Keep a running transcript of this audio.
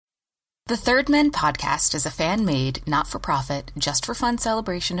The Third Men podcast is a fan-made, not-for-profit, just-for-fun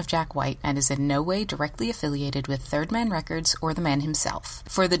celebration of Jack White and is in no way directly affiliated with Third Man Records or the man himself.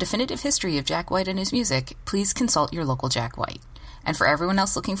 For the definitive history of Jack White and his music, please consult your local Jack White. And for everyone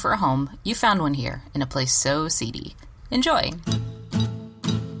else looking for a home, you found one here, in a place so seedy. Enjoy!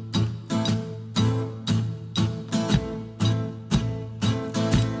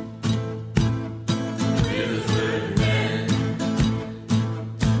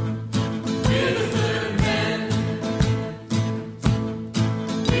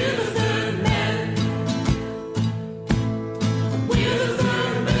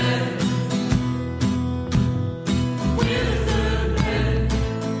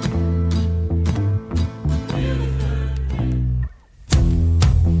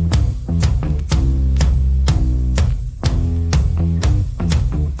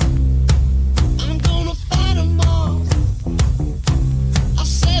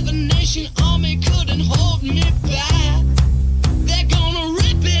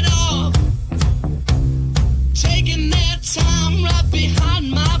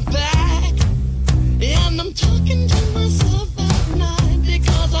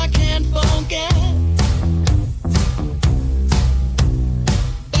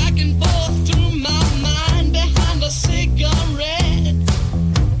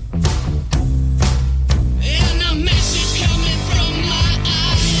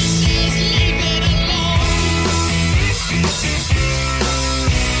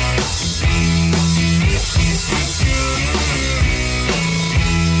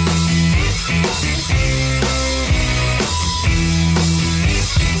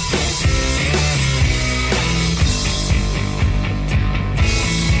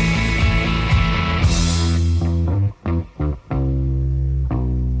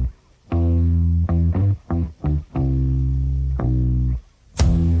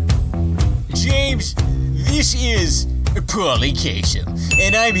 Paulie Kasem,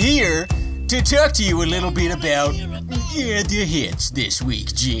 and I'm here to talk to you a little bit about the hits this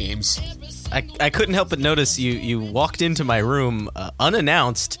week, James. I couldn't help but notice you walked into my room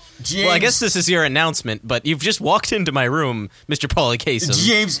unannounced. James, well, I guess this is your announcement, but you've just walked into my room, Mr. Paulie Kasem.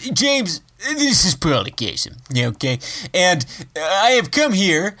 James, this is Paulie Kasem, okay? And I have come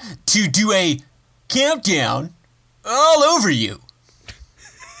here to do a countdown all over you.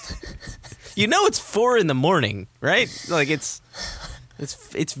 You know it's 4 a.m, right? Like it's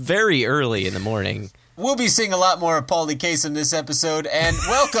very early in the morning. We'll be seeing a lot more of Paulie Kasem this episode, and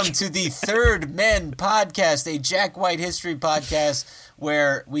welcome to the Third Men podcast, a Jack White history podcast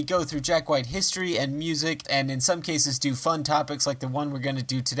where we go through Jack White history and music, and in some cases do fun topics like the one we're going to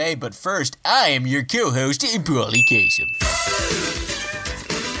do today. But first, I am your co-host, Paulie Kasem.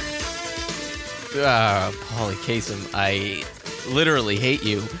 Paulie Kasem, I literally hate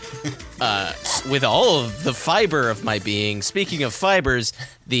you. With all of the fiber of my being. Speaking of fibers,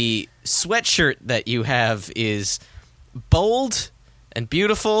 the sweatshirt that you have is bold and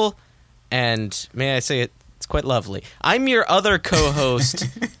beautiful, and may I say it's quite lovely. I'm your other co-host,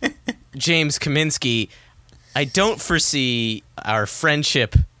 James Kaminsky. I don't foresee our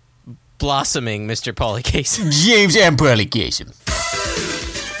friendship blossoming, Mr. Paulie Kasem. James and Paulie Kasem.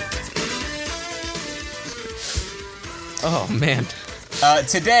 Oh, man.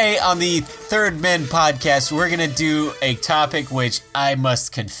 Today on the Third Men podcast, we're going to do a topic which I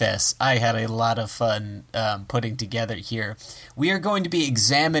must confess I had a lot of fun putting together here. We are going to be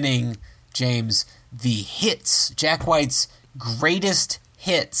examining, James, the hits, Jack White's greatest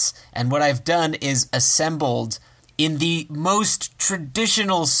hits. And what I've done is assembled, in the most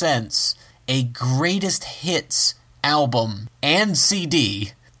traditional sense, a greatest hits album and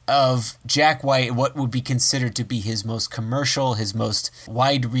CD of Jack White, what would be considered to be his most commercial, his most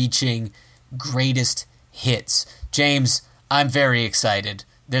wide-reaching, greatest hits. James, I'm very excited.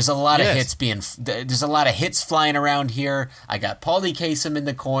 There's a lot of hits there's a lot of hits flying around here. I got Paulie Kasem in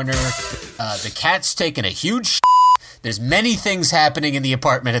the corner. The cat's taking a huge shit. There's many things happening in the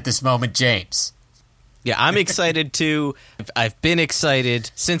apartment at this moment, James. Yeah, I'm excited too. I've been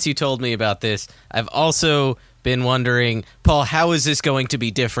excited since you told me about this. I've also been wondering, Paul, how is this going to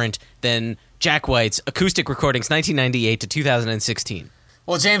be different than Jack White's acoustic recordings 1998 to 2016?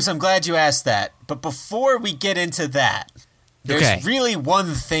 Well, James, I'm glad you asked that. But before we get into that, there's really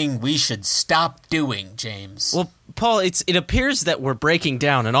one thing we should stop doing, James. Well, Paul, it appears that we're breaking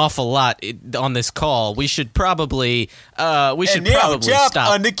down an awful lot on this call. We should probably stop.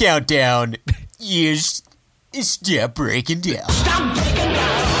 On the countdown. Yes, stop breaking down. Stop breaking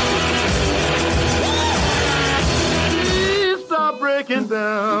down. breaking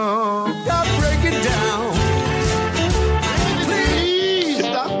down. Stop breaking down. Please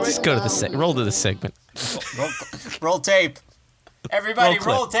stop breaking Just go to roll to the segment. Roll tape. Everybody,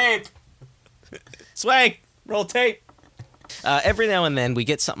 roll tape. Swag, roll tape. Every now and then we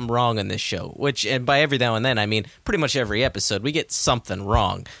get something wrong in this show, and by every now and then I mean pretty much every episode we get something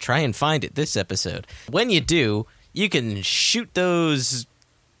wrong. Try and find it this episode. When you do, you can shoot those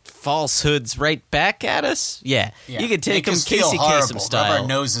falsehoods right back at us. Yeah. You can take them Casey Kasem style. Rub our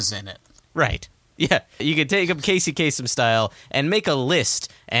noses in it. Right. Yeah, you can take them Casey Kasem style and make a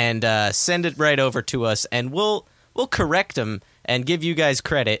list and send it right over to us, and we'll correct them and give you guys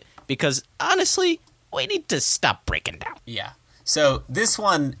credit because honestly, we need to stop breaking down. Yeah. So this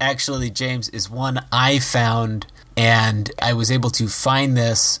one, actually, James, is one I found, and I was able to find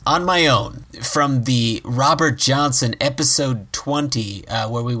this on my own from the Robert Johnson episode 20,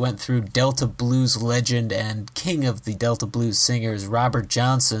 where we went through Delta Blues legend and king of the Delta Blues singers, Robert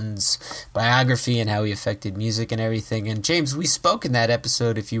Johnson's biography and how he affected music and everything. And James, we spoke in that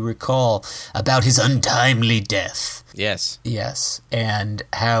episode, if you recall, about his untimely death. Yes, and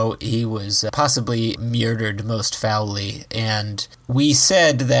how he was possibly murdered most foully. And we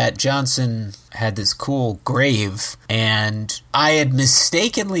said that Johnson had this cool grave, and I had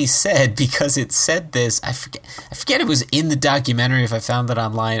mistakenly said, because it said this, I forget it was in the documentary if I found it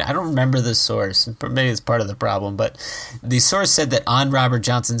online. I don't remember the source. Maybe it's part of the problem, but the source said that on Robert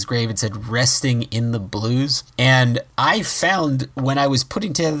Johnson's grave it said resting in the blues. And I found, when I was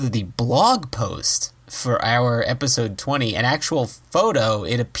putting together the blog post for our episode 20, an actual photo,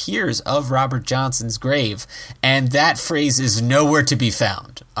 it appears, of Robert Johnson's grave, and that phrase is nowhere to be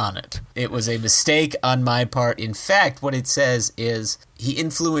found on it. It was a mistake on my part. In fact, what it says is, he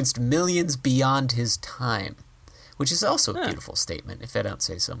influenced millions beyond his time, which is also a beautiful statement, if I don't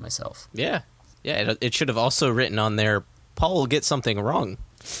say so myself. Yeah, it should have also written on there, Paul will get something wrong.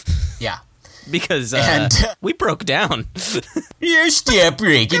 Yeah. Because we broke down. You're still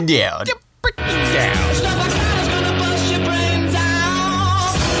breaking down.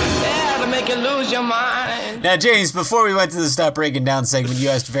 Now, James, before we went to the Stop Breaking Down segment, you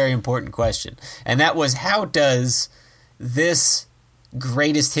asked a very important question, and that was, how does this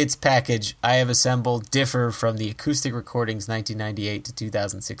greatest hits package I have assembled differ from the acoustic recordings 1998 to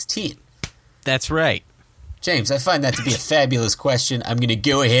 2016? That's right. James, I find that to be a fabulous question. I'm going to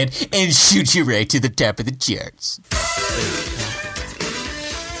go ahead and shoot you right to the top of the charts.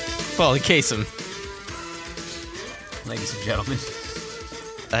 Paulie Kasem. Ladies and gentlemen.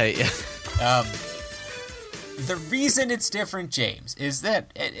 The reason it's different, James, is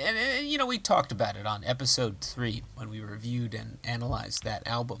that, and you know, we talked about it on episode 3 when we reviewed and analyzed that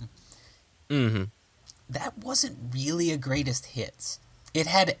album. Mm-hmm. That wasn't really a greatest hits. It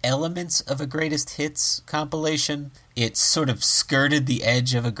had elements of a greatest hits compilation. It sort of skirted the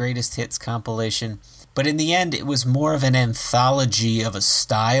edge of a greatest hits compilation. But in the end, it was more of an anthology of a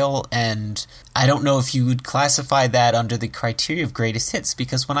style, and I don't know if you would classify that under the criteria of greatest hits,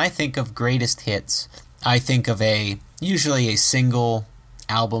 because when I think of greatest hits, I think of usually a single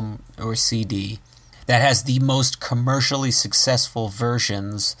album or CD that has the most commercially successful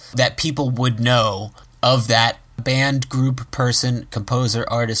versions that people would know of that band, group, person, composer,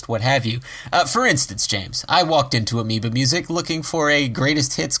 artist, what have you. For instance, James, I walked into Amoeba Music looking for a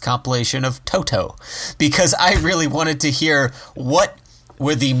greatest hits compilation of Toto, because I really wanted to hear what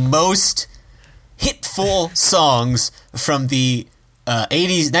were the most hitful songs from the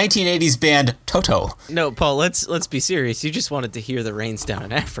 1980s band Toto. No, Paul, let's be serious. You just wanted to hear The Rains Down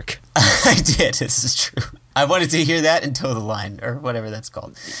in Africa. I did, this is true. I wanted to hear that and Toe the Line, or whatever that's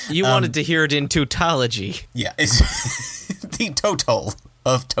called. You wanted to hear it in tautology. Yeah, it's the total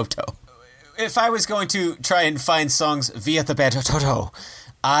of Toto. If I was going to try and find songs via the band Toto,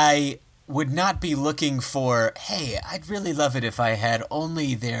 I would not be looking for, hey, I'd really love it if I had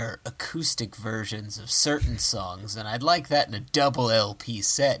only their acoustic versions of certain songs, and I'd like that in a double LP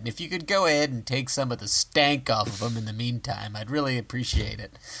set. And if you could go ahead and take some of the stank off of them in the meantime, I'd really appreciate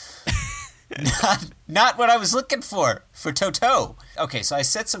it. Not what I was looking for Toto. Okay, so I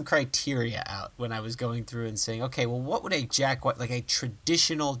set some criteria out when I was going through and saying, okay, well, what would a Jack White, like a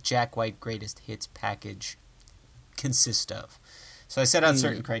traditional Jack White greatest hits package consist of? So I set out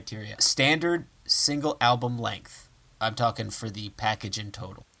certain criteria. Standard single album length. I'm talking for the package in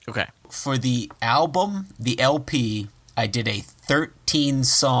total. Okay. For the album, the LP, I did a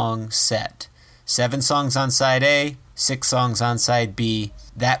 13-song set. 7 songs on side A, 6 songs on side B.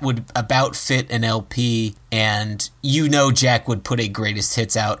 That would about fit an LP, and you know Jack would put a greatest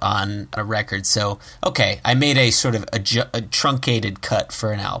hits out on a record. So, okay, I made a sort of a truncated cut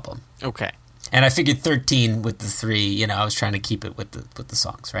for an album. Okay. And I figured 13 with the 3, I was trying to keep it with the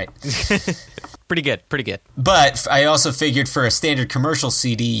songs, right? Pretty good. But I also figured for a standard commercial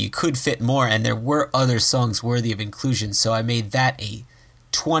CD, you could fit more, and there were other songs worthy of inclusion, so I made that a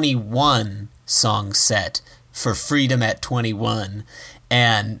 21 song set for Freedom at 21,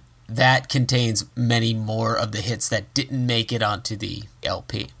 and that contains many more of the hits that didn't make it onto the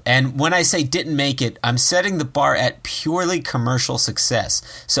LP. And when I say didn't make it, I'm setting the bar at purely commercial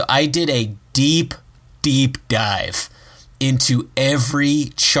success. So I did a deep dive into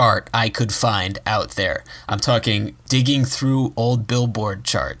every chart I could find out there. I'm talking digging through old Billboard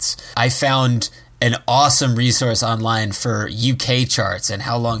charts. I found an awesome resource online for UK charts and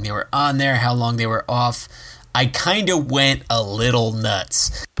how long they were on there, how long they were off. I kind of went a little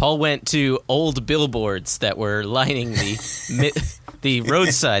nuts. Paul went to old billboards that were lining the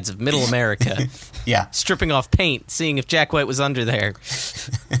roadsides of Middle America. Yeah. Stripping off paint, seeing if Jack White was under there.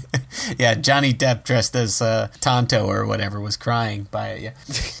 Yeah, Johnny Depp dressed as Tonto or whatever was crying by it, yeah.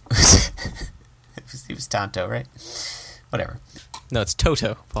 He was Tonto, right? Whatever. No, it's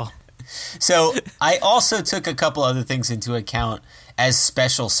Toto, Paul. So I also took a couple other things into account as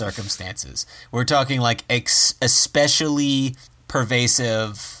special circumstances. We're talking like especially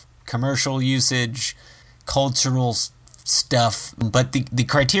pervasive commercial usage, cultural stuff, but the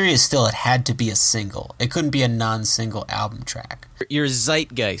criteria is still it had to be a single. It couldn't be a non-single album track. Your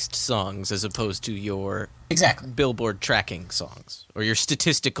zeitgeist songs as opposed to your exactly Billboard tracking songs or your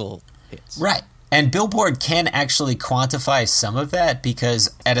statistical hits. Right. And Billboard can actually quantify some of that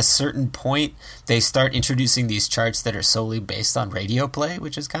because at a certain point, they start introducing these charts that are solely based on radio play,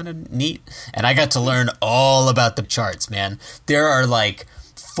 which is kind of neat. And I got to learn all about the charts, man. There are like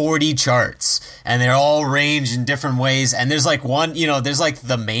 40 charts, and they're all range in different ways. And there's like one, there's like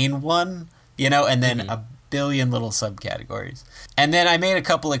the main one, and then a billion little subcategories. And then I made a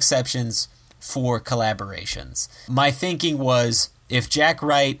couple exceptions for collaborations. My thinking was if Jack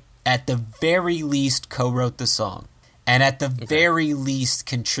Wright at the very least co-wrote the song, and at the very least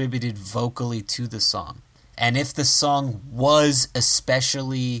contributed vocally to the song. And if the song was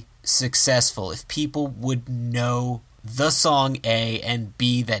especially successful, if people would know the song A and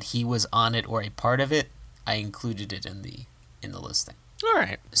B that he was on it or a part of it, I included it in the listing. All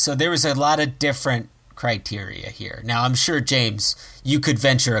right. So there was a lot of different criteria here. Now, I'm sure, James, you could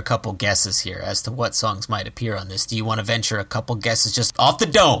venture a couple guesses here as to what songs might appear on this. Do you want to venture a couple guesses just off the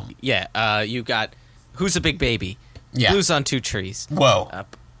dome? Yeah, you got Who's a Big Baby? Yeah. Blues on 2 Trees. Whoa.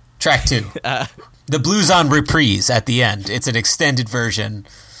 Track 2. The Blues on Reprise at the end. It's an extended version.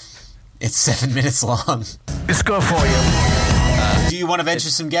 It's 7 minutes long. It's good for you. Do you want to venture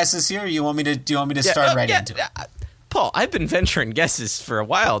some guesses here? Or do you want me to start right into it? Paul, I've been venturing guesses for a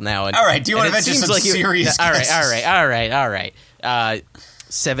while now. All right, do you want to venture some serious guesses? All right.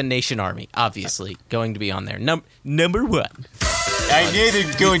 Seven Nation Army, obviously, going to be on there. Number 1. I'm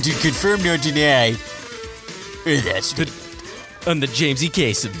neither going to confirm nor deny. That's on the James E.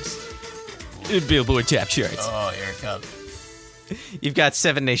 Kasem's Billboard Top Charts. Oh, here it comes. You've got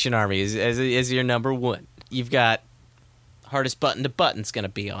Seven Nation Army as your number 1. You've got Hardest Button to Button's going to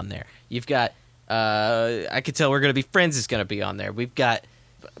be on there. You've got I Could Tell We're Going to Be Friends is going to be on there. We've got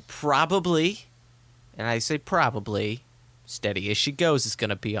probably, and I say probably, Steady As She Goes is going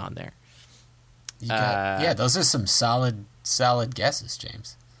to be on there. Yeah, those are some solid guesses,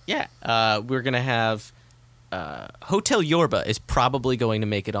 James. Yeah, we're going to have Hotel Yorba is probably going to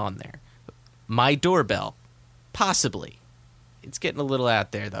make it on there. My Doorbell, possibly. It's getting a little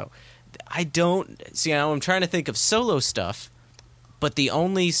out there, though. I'm trying to think of solo stuff, but the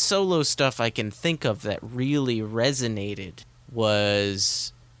only solo stuff I can think of that really resonated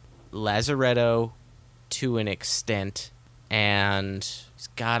was Lazaretto to an extent, and there's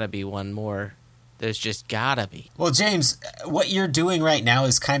gotta be one more. There's just gotta be. Well, James, what you're doing right now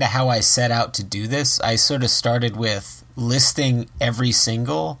is kind of how I set out to do this. I sort of started with listing every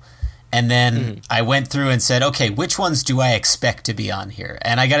single, and then I went through and said, okay, which ones do I expect to be on here?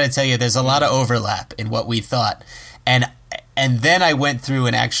 And I got to tell you, there's a lot of overlap in what we thought. And then I went through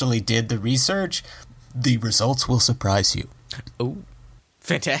and actually did the research. The results will surprise you. Oh,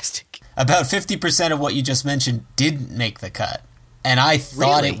 fantastic. About 50% of what you just mentioned didn't make the cut. And I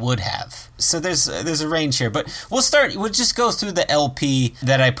thought it would have. So there's a range here. But we'll just go through the LP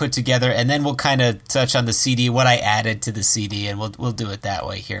that I put together, and then we'll kind of touch on the CD, what I added to the CD, and we'll do it that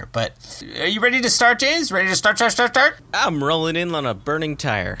way here. But are you ready to start, James? Ready to start? I'm rolling in on a burning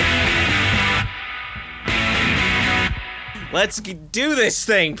tire. Let's do this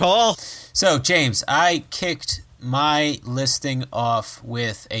thing, Paul. So, James, I kicked my listing off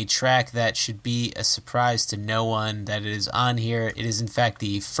with a track that should be a surprise to no one that it is on here. It is, in fact,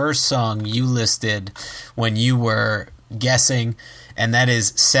 the first song you listed when you were guessing, and that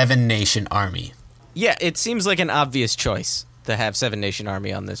is Seven Nation Army. Yeah, it seems like an obvious choice to have Seven Nation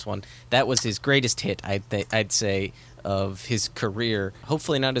Army on this one. That was his greatest hit, I'd say, of his career.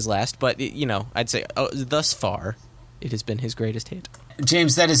 Hopefully not his last, but, I'd say thus far, it has been his greatest hit.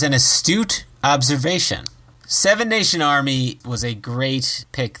 James, that is an astute observation. Seven Nation Army was a great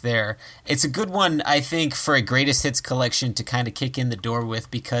pick there. It's a good one, I think, for a greatest hits collection to kind of kick in the door with,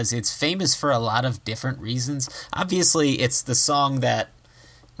 because it's famous for a lot of different reasons. Obviously, it's the song that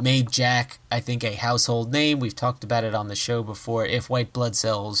made Jack, I think, a household name. We've talked about it on the show before. If White Blood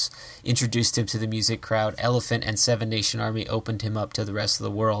Cells introduced him to the music crowd, Elephant and Seven Nation Army opened him up to the rest of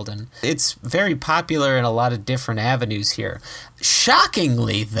the world. And it's very popular in a lot of different avenues here.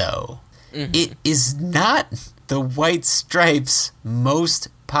 Shockingly, though, it is not the White Stripes' most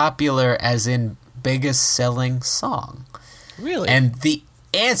popular, as in biggest selling song. Really? And the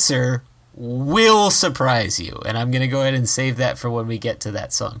answer will surprise you, and I'm going to go ahead and save that for when we get to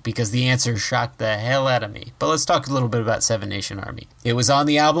that song, because the answer shocked the hell out of me. But let's talk a little bit about Seven Nation Army. It was on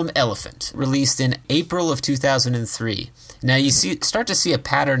the album Elephant, released in April of 2003. Now you start to see a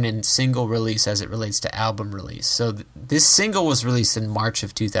pattern in single release as it relates to album release. So this single was released in March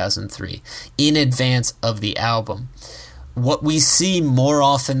of 2003, in advance of the album. What we see more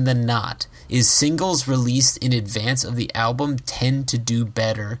often than not is singles released in advance of the album tend to do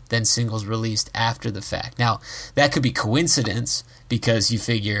better than singles released after the fact. Now, that could be coincidence, because you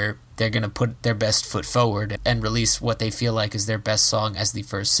figure they're going to put their best foot forward and release what they feel like is their best song as the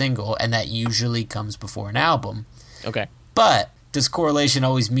first single, and that usually comes before an album. Okay. But does correlation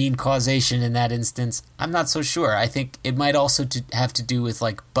always mean causation in that instance? I'm not so sure. I think it might also have to do with,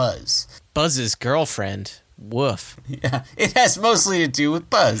 like, buzz. Buzz's girlfriend. Woof. Yeah, it has mostly to do with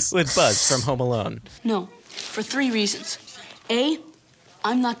Buzz. With Buzz from Home Alone. No, for 3 reasons. A,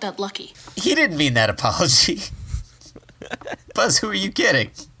 I'm not that lucky. He didn't mean that apology. Buzz, who are you kidding?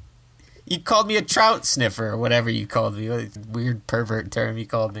 You called me a trout sniffer, or whatever you called me. What weird pervert term you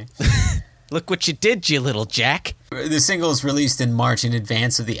called me. Look what you did, you little Jack. The single was released in March in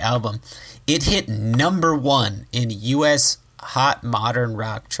advance of the album. It hit #1 in U.S. Hot Modern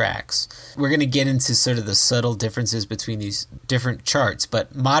Rock tracks. We're going to get into sort of the subtle differences between these different charts,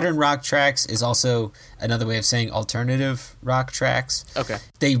 but modern rock tracks is also another way of saying alternative rock tracks. Okay.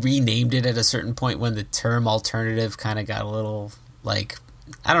 They renamed it at a certain point when the term alternative kind of got a little, like,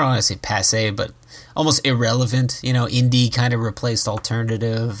 I don't want to say passé, but almost irrelevant. Indie kind of replaced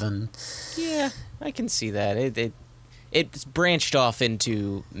alternative, and yeah, I can see that. It's branched off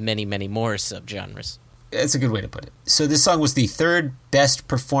into many, many more subgenres. That's a good way to put it. So this song was the third best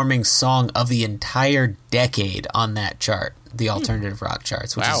performing song of the entire decade on that chart, the alternative rock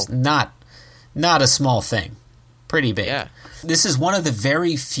charts, which is not a small thing. Pretty big. Yeah. This is one of the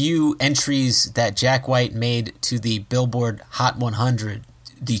very few entries that Jack White made to the Billboard Hot 100,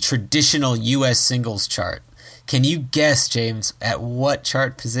 the traditional U.S. singles chart. Can you guess, James, at what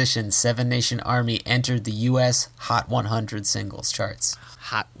chart position Seven Nation Army entered the U.S. Hot 100 singles charts?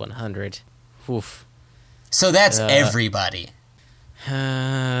 Hot 100. Oof. So that's everybody.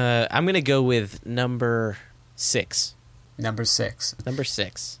 I'm going to go with number 6. Number 6. Number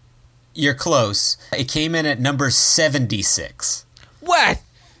 6. You're close. It came in at number 76. What?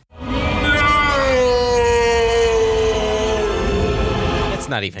 That's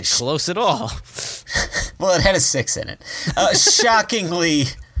not even close at all. Well, it had a 6 in it. Shockingly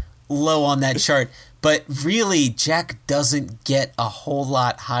low on that chart. But really, Jack doesn't get a whole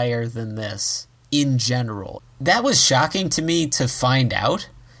lot higher than this in general. That was shocking to me to find out,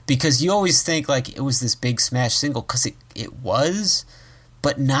 because you always think like it was this big smash single, because it was,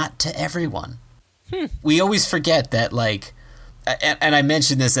 but not to everyone. We always forget that, like, and I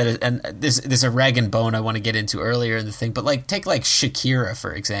mentioned this, and there's a rag and bone I want to get into earlier in the thing, but like take like Shakira,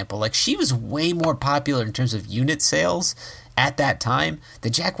 for example. Like, she was way more popular in terms of unit sales at that time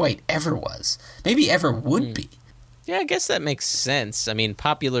than Jack White ever was. Maybe ever would be. Yeah, I guess that makes sense. I mean,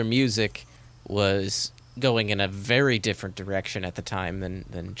 popular music was going in a very different direction at the time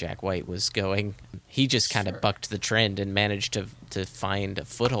than Jack White was going. He just kind of bucked the trend and managed to find a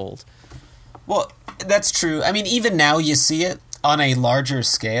foothold. Well, that's true. I mean, even now you see it on a larger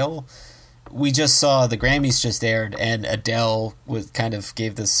scale. We just saw the Grammys just aired, and Adele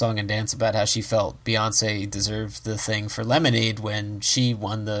gave this song and dance about how she felt Beyonce deserved the thing for Lemonade when she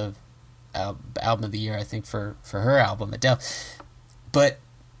won the album of the year, I think, for her album, Adele. But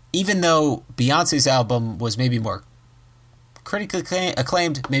even though Beyonce's album was maybe more critically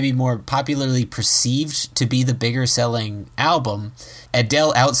acclaimed, maybe more popularly perceived to be the bigger selling album,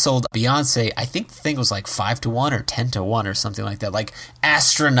 Adele outsold Beyonce. I think the thing was like 5-1 or 10-1 or something like that, like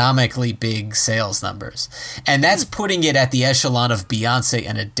astronomically big sales numbers. And that's putting it at the echelon of Beyonce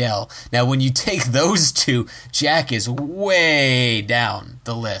and Adele. Now, when you take those two, Jack is way down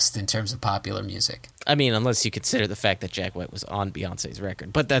the list in terms of popular music. I mean, unless you consider the fact that Jack White was on Beyonce's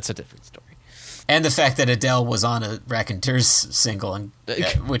record, but that's a different story. And the fact that Adele was on a Raconteurs single, and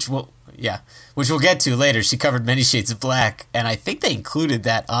which we'll get to later. She covered Many Shades of Black, and I think they included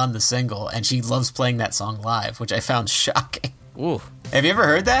that on the single, and she loves playing that song live, which I found shocking. Ooh. Have you ever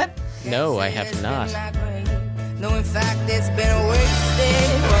heard that? No, I have not. No, in fact, it's been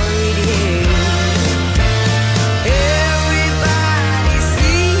wasted waiting. Everybody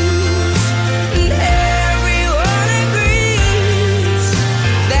sees and everyone agrees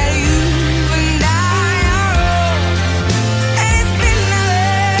that you and I are wrong, and it's been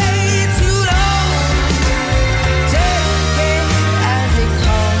way too long. Take it as it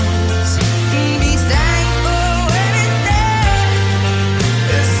comes, be thankful when it's there.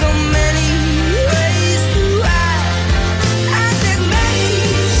 There's so many ways to hide, and there's many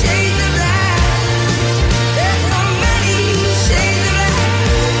shades of black. There's so many shades of black.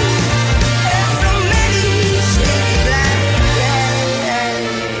 There's so many shades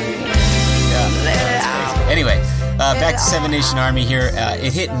of black. Anyway, back to Seven Nation Army here.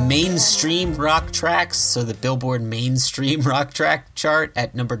 It hit mainstream rock tracks, so the Billboard mainstream rock track chart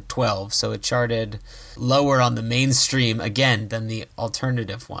at number 12. So it charted lower on the mainstream, again, than the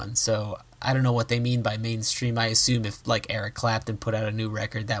alternative one. So I don't know what they mean by mainstream. I assume if, like, Eric Clapton put out a new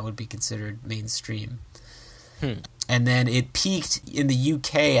record, that would be considered mainstream. And then it peaked in the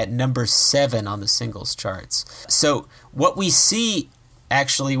UK at number 7 on the singles charts. So what we see,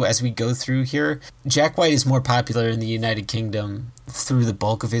 actually, as we go through here, Jack White is more popular in the United Kingdom through the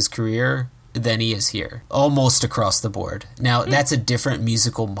bulk of his career than he is here, almost across the board. Now, that's a different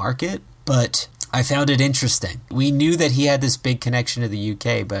musical market, but I found it interesting. We knew that he had this big connection to the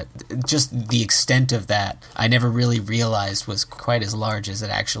UK, but just the extent of that, I never really realized was quite as large as it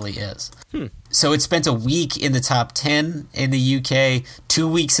actually is. So it spent a week in the top 10 in the UK, 2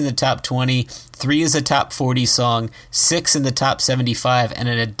 weeks in the top 20, 3 as a top 40 song, 6 in the top 75, and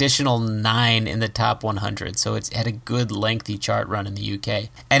an additional 9 in the top 100. So it's had a good lengthy chart run in the UK.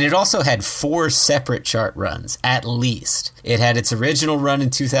 And it also had 4 separate chart runs, at least. It had its original run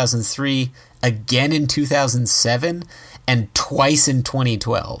in 2003, again in 2007, and twice in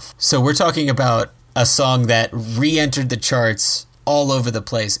 2012. So we're talking about a song that re-entered the charts all over the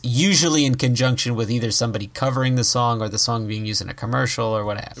place, usually in conjunction with either somebody covering the song or the song being used in a commercial or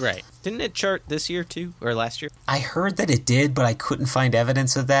whatever. Right. Didn't it chart this year too, or last year? I heard that it did, but I couldn't find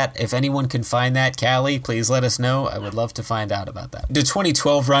evidence of that. If anyone can find that, Callie, please let us know. I would love to find out about that. The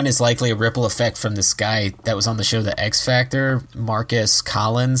 2012 run is likely a ripple effect from this guy that was on the show The X Factor. Marcus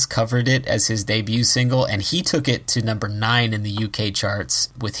Collins covered it as his debut single, and he took it to number 9 in the UK charts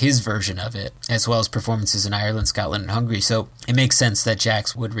with his version of it, as well as performances in Ireland, Scotland, and Hungary. So it makes sense that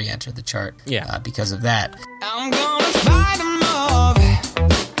Jax would re-enter the chart because of that. I'm gonna fight them off.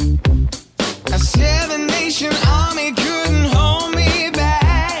 A 7 Nation Army couldn't hold me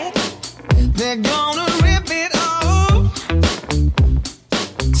back. They're gonna rip it off,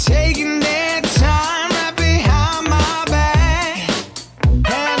 taking their time right behind my back. And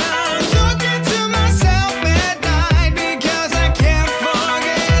I'm talking to myself at night because I can't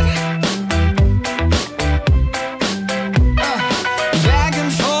forget. Back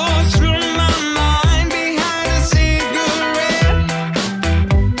and forth through my mind behind a cigarette.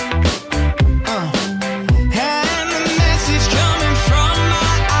 And the message coming from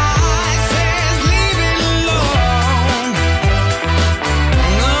my eyes says leave it alone.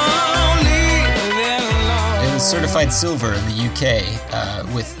 Oh, leave it alone. It was certified silver in the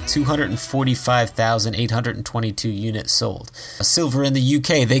UK with 245,822 units sold. A silver in the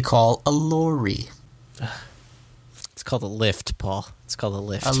UK they call a lorry. It's called a lift, Paul. It's called a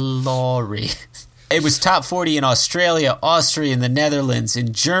lift. A lorry. It was top 40 in Australia, Austria, and the Netherlands.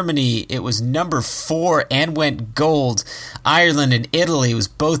 In Germany, it was number 4 and went gold. Ireland and Italy was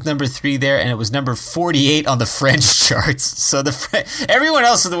both number 3 there, and it was number 48 on the French charts. So everyone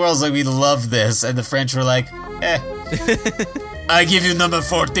else in the world was like, we love this, and the French were like, I give you number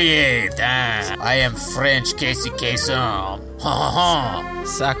 48. I am French, Casey Casson.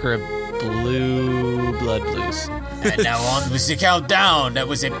 Sacre Blue Blood Blues. And now on with the countdown. That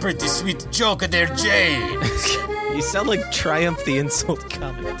was a pretty sweet joke there, Jane. You sound like Triumph the Insult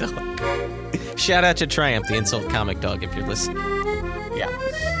Comic Dog. Shout out to Triumph the Insult Comic Dog if you're listening. Yeah.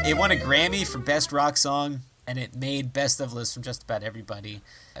 It won a Grammy for Best Rock Song. and it made best of lists from just about everybody.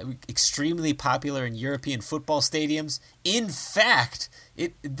 Extremely popular in European football stadiums. In fact,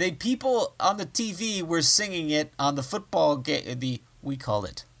 the people on the TV were singing it on the football game. We call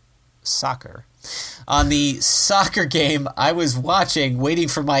it soccer. On the soccer game I was watching, waiting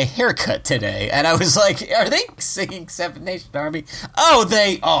for my haircut today, and I was like, are they singing Seven Nation Army? Oh,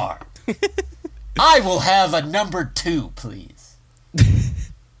 they are. I will have a number 2, please.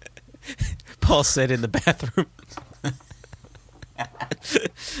 Paul said in the bathroom.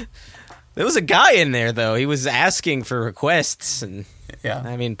 There was a guy in there, though. He was asking for requests, and Yeah.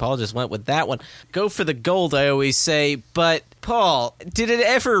 I mean, Paul just went with that one. Go for the gold, I always say. But, Paul, did it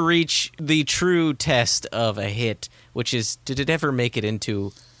ever reach the true test of a hit, which is, did it ever make it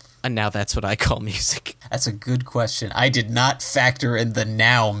into a Now That's What I Call Music? That's a good question. I did not factor in the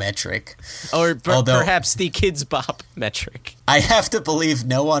now metric. Or Although- perhaps the Kids Bop metric. I have to believe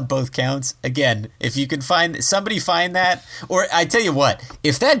no on both counts. Again, if you can find that, or I tell you what,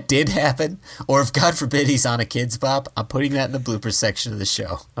 if that did happen, or if God forbid he's on a Kids Bop, I'm putting that in the blooper section of the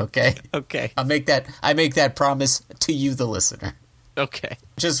show. Okay. Okay. I make that promise to you, the listener. Okay.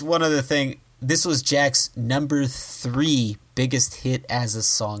 Just one other thing. This was Jack's number 3 biggest hit as a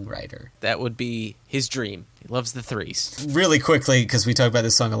songwriter. That would be his dream. He loves the threes. Really quickly, because we talk about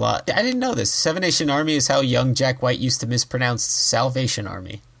this song a lot. I didn't know this. Seven Nation Army is how young Jack White used to mispronounce Salvation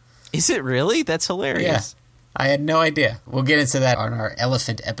Army. Is it really? That's hilarious. Yeah. I had no idea. We'll get into that on our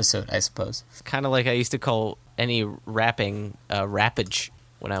elephant episode, I suppose. It's kind of like I used to call any rapping rappage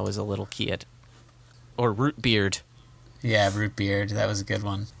when I was a little kid. Or root beard. Yeah, Root Beard. That was a good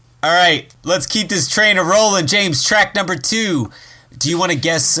one. All right, let's keep this train a-rolling. James, track number 2. Do you want to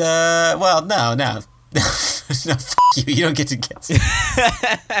guess? Well, no. No, fuck you. You don't get to guess.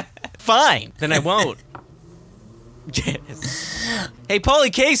 Fine, then I won't. Hey,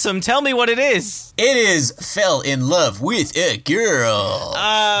 Paulie Kasem, tell me what it is. It is Fell in Love with a Girl.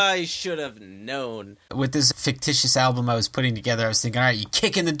 I should have known. With this fictitious album I was putting together, I was thinking, all right, you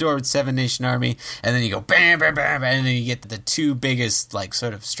kick in the door with Seven Nation Army, and then you go bam, bam, bam, and then you get the 2 biggest, like,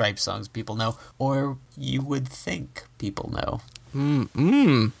 sort of Stripe songs people know, or you would think people know.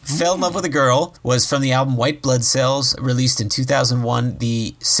 Fell in Love with a Girl was from the album White Blood Cells, released in 2001.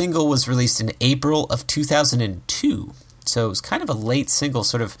 The single was released in April of 2002. So it was kind of a late single,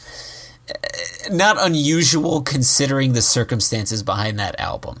 sort of not unusual considering the circumstances behind that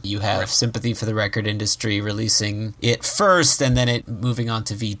album. You have Sympathy for the Record Industry releasing it first and then it moving on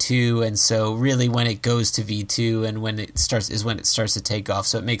to V2, and so really when it goes to V2 and when it starts to take off,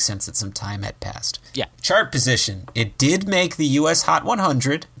 so it makes sense that some time had passed. Yeah. Chart position. It did make the US Hot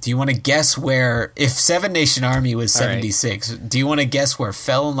 100. Do you want to guess where, if Seven Nation Army was 76, do you want to guess where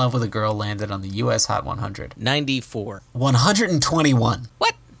Fell in Love with a Girl landed on the US Hot 100? 94. 121.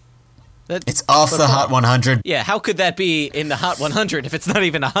 What? It's off the Hot 100. Yeah, how could that be in the Hot 100 if it's not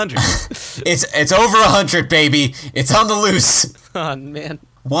even 100? It's over 100, baby. It's on the loose. Oh, man.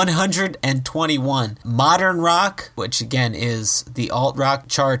 121. Modern rock, which again is the alt rock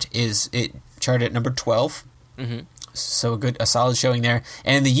chart, it charted at number 12. Mm-hmm. So a solid showing there.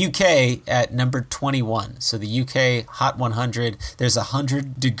 And in the UK at number 21. So the UK Hot 100, there's a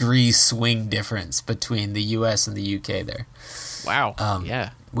 100-degree swing difference between the US and the UK there. Wow.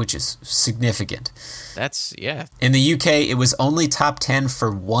 Yeah. Which is significant. That's, yeah. In the UK, it was only top 10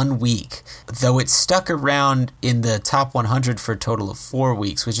 for 1 week, though it stuck around in the top 100 for a total of 4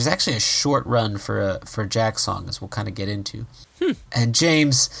 weeks, which is actually a short run for a Jack song, as we'll kind of get into. And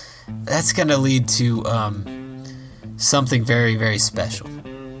James, that's going to lead to something very, very special.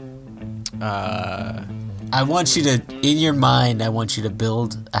 I want you to, in your mind, I want you to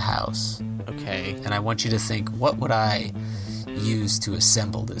build a house. Okay. And I want you to think, what would I use to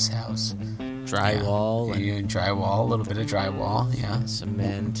assemble this house? Drywall and Drywall, a little bit of drywall, yeah.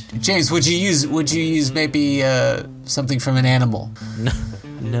 cement. James, would you use maybe something from an animal?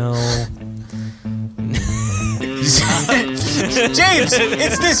 No. James,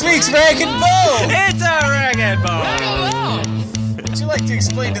 it's this week's Rag and Bone. It's a Rag and Bone. Would you like to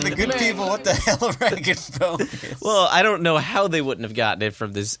explain to the good people what the hell a Rag and Bone is? Well, I don't know how they wouldn't have gotten it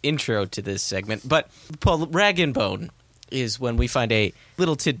from this intro to this segment, but Paul, Rag and Bone is when we find a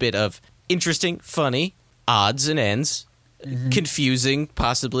little tidbit of interesting, funny, odds and ends, confusing,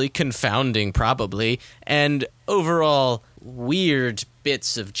 possibly, confounding, probably, and overall weird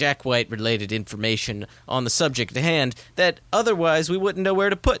bits of Jack White-related information on the subject at hand that otherwise we wouldn't know where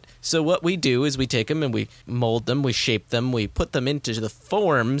to put. So what we do is we take them and we mold them, we shape them, we put them into the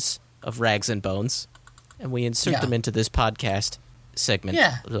forms of Rags and Bones, and we insert them into this podcast segment,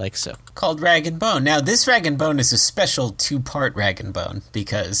 like so. Called Rag and Bone. Now, this Rag and Bone is a special 2-part Rag and Bone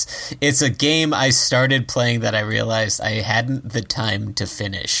because it's a game I started playing that I realized I hadn't the time to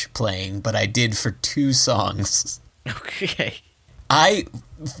finish playing, but I did for 2 songs. Okay. I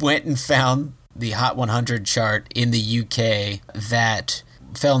went and found the Hot 100 chart in the UK that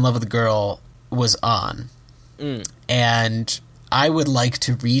Fell in Love with a Girl was on. And I would like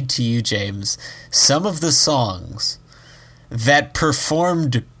to read to you, James, some of the songs that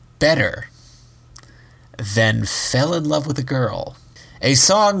performed better than Fell in Love with a Girl. A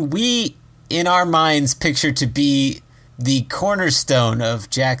song we, in our minds, picture to be the cornerstone of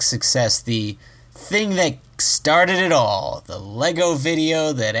Jack's success, the thing that started it all, the Lego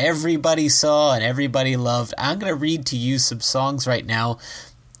video that everybody saw and everybody loved. I'm going to read to you some songs right now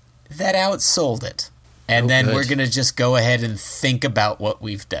that outsold it. And then we're going to just go ahead and think about what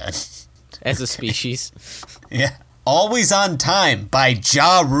we've done. As a species. Yeah. Always on Time by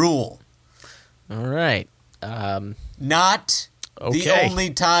Ja Rule. All right. Not the Okay. only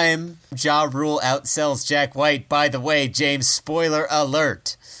time Ja Rule outsells Jack White. By the way, James, spoiler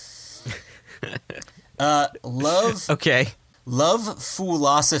alert. Love Okay.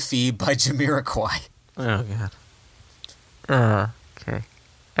 Philosophy by Jamiroquai. Oh, God. Okay.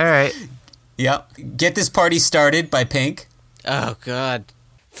 All right. Yep. Get This Party Started by Pink. Oh, God.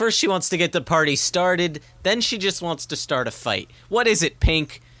 First she wants to get the party started, then she just wants to start a fight. What is it,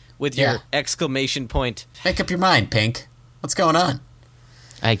 Pink? With your Yeah. exclamation point. Make up your mind, Pink. What's going on?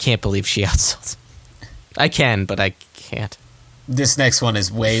 I can't believe she outsold. I can, but I can't. This next one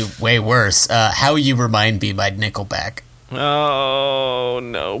is way, way worse. How You Remind Me by Nickelback. Oh,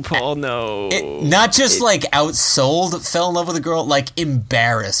 no, Paul, no. Not just like outsold Fell in Love with a Girl, like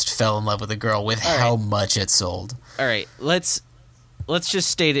embarrassed Fell in Love with a Girl with how much it sold. All right, let's just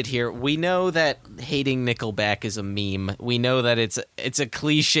state it here. We know that hating Nickelback is a meme. We know that it's a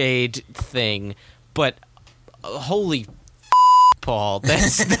cliched thing, but holy Paul,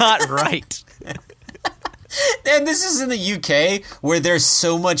 that's not right. And this is in the UK where they're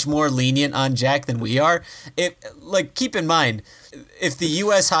so much more lenient on Jack than we are. Keep in mind, if the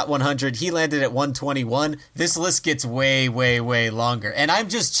US Hot 100, he landed at 121, this list gets way, way, way longer. And I'm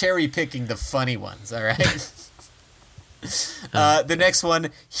just cherry picking the funny ones, all right? The next one,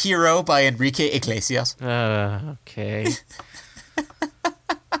 Hero by Enrique Iglesias. Okay.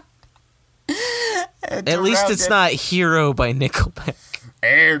 At least it's not Hero by Nickelback.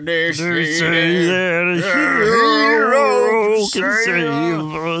 And they say Hero can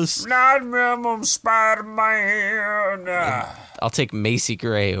save us. Not Venom Spider-Man. I'll take Macy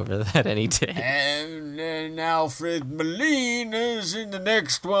Gray over that any day. And then Alfred Molina's in the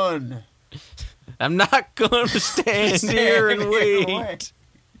next one. I'm not going to stand here and wait.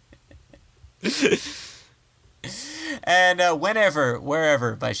 And Whenever,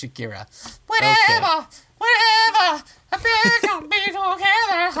 Wherever by Shakira. Whenever, whenever,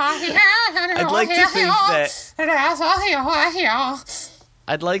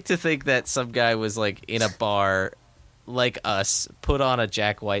 I'd like to think that some guy was like in a bar like us, put on a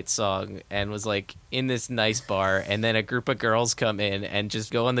Jack White song and was like in this nice bar, and then a group of girls come in and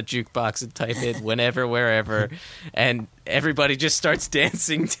just go on the jukebox and type in Whenever, Wherever, and everybody just starts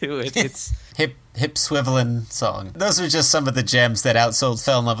dancing to it. It's hip swiveling song. Those are just some of the gems that outsold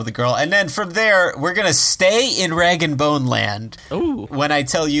Fell in Love with a Girl. And then from there, we're going to stay in Rag and Bone land. Ooh. When I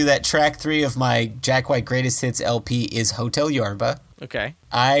tell you that track 3 of my Jack White Greatest Hits LP is Hotel Yorba. Okay.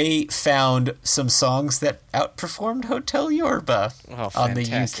 I found some songs that outperformed Hotel Yorba on the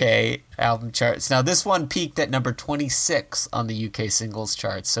UK album charts. Now, this one peaked at number 26 on the UK singles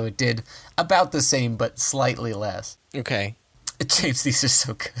charts, so it did about the same, but slightly less. Okay. James, these are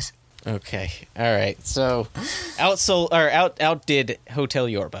so good. Okay. All right. So, outdid Hotel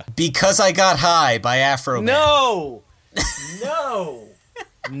Yorba. Because I Got High by Afro Man. No. No.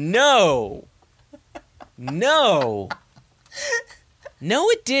 No. No. No,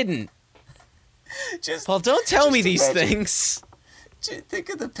 it didn't. Paul, don't tell me these things. Think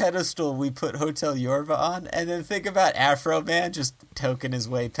of the pedestal we put Hotel Yorba on, and then think about Afro Man just toking his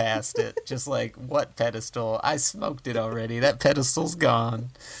way past it. Just like, what pedestal? I smoked it already. That pedestal's gone.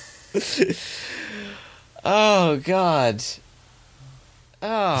 Oh, God.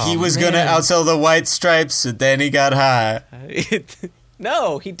 Oh, he was going to outsell the White Stripes, and then he got high.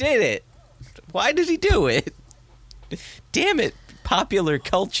 No, he did it. Why did he do it? Damn it, popular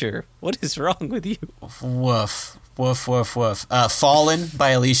culture. What is wrong with you? Woof. Woof, woof, woof. Fallen by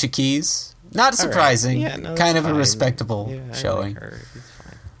Alicia Keys. Not surprising. Right. Yeah, no, kind of fine. a respectable showing. I like her. It's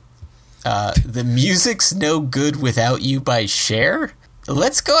fine. The Music's No Good Without You by Cher.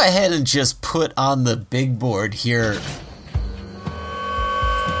 Let's go ahead and just put on the big board here.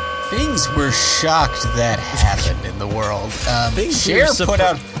 Things were shocked that happened in the world. Cher put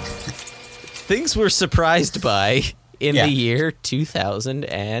out... Things we're surprised by in the year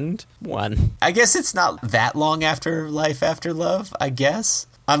 2001. I guess it's not that long after Life After Love, I guess.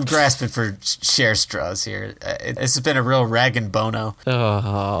 I'm grasping for Cher straws here. This has been a real rag and bono.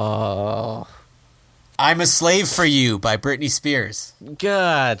 Oh. I'm a Slave for You by Britney Spears.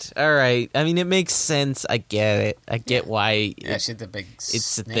 God. All right. I mean, it makes sense. I get it. I get why Yeah, she had the big it's a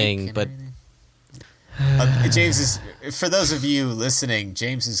snake thing, and but... James is, for those of you listening,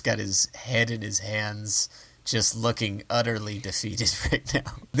 James has got his head in his hands, just looking utterly defeated right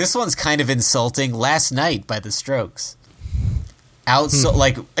now. This one's kind of insulting. Last Night by The Strokes.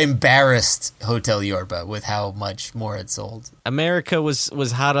 Like, embarrassed Hotel Yorba with how much more it sold. America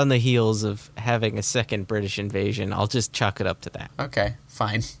was hot on the heels of having a second British invasion. I'll just chalk it up to that. Okay,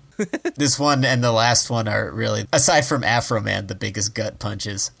 fine. This one and the last one are really, aside from Afro Man, the biggest gut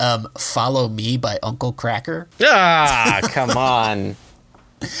punches. Follow Me by Uncle Kracker. Ah, come on.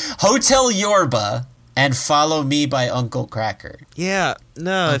 Hotel Yorba and Follow Me by Uncle Kracker. Yeah,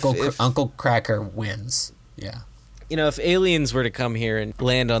 no. Uncle Kracker wins. Yeah. You know, if aliens were to come here and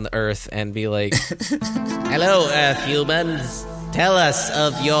land on the Earth and be like, "Hello, Earth humans. Tell us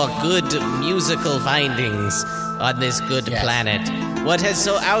of your good musical findings on this good planet. What is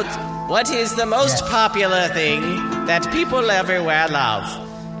the most popular thing that people everywhere love?"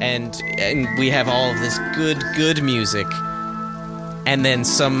 And we have all of this good music. And then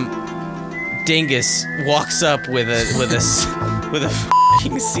some dingus walks up with a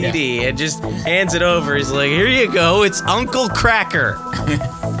f***ing CD and just hands it over. He's like, "Here you go. It's Uncle Kracker."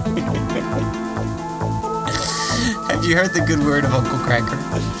 Have you heard the good word of Uncle Kracker?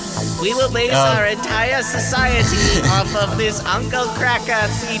 We will base our entire society off of this Uncle Kracker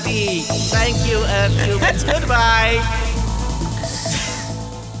CD. Thank you, Earth humans. Goodbye.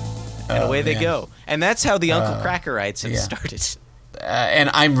 And away they go. And that's how the Uncle Krackerites have started.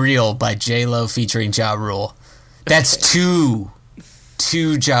 And I'm Real by J-Lo featuring Ja Rule. That's two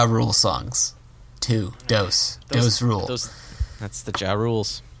Ja Rule songs. Two. Dose Rule. That's the Ja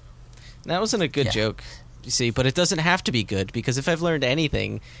Rules. That wasn't a good joke. You see, but it doesn't have to be good, because if I've learned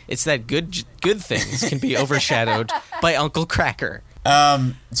anything, it's that good things can be overshadowed by Uncle Kracker.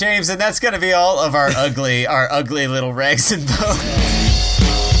 James, and that's going to be all of our ugly little rags and bones.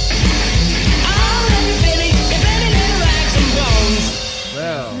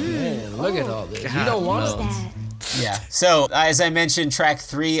 Well, man, look at all this. You don't want it. Yeah. So, as I mentioned, track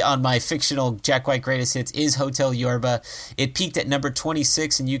 3 on my fictional Jack White Greatest Hits is Hotel Yorba. It peaked at number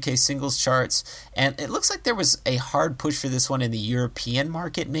 26 in UK singles charts, and it looks like there was a hard push for this one in the European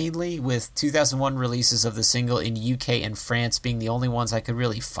market mainly, with 2001 releases of the single in UK and France being the only ones I could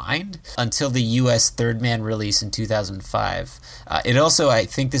really find, until the US Third Man release in 2005. It also, I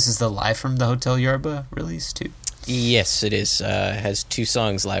think this is the Live from the Hotel Yorba release, too. Yes, it is. It has 2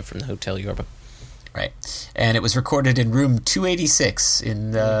 songs live from the Hotel Yorba. Right. And it was recorded in room 286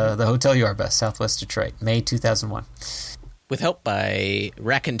 in the Hotel Yorba, Southwest Detroit, May 2001. With help by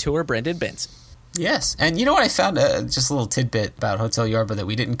raconteur Brendan Benson. Yes. And you know what I found? Just a little tidbit about Hotel Yorba that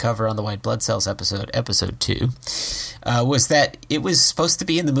we didn't cover on the White Blood Cells episode 2, was that it was supposed to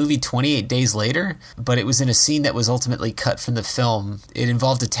be in the movie 28 Days Later, but it was in a scene that was ultimately cut from the film. It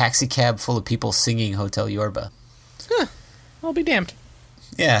involved a taxi cab full of people singing Hotel Yorba. Huh. I'll be damned.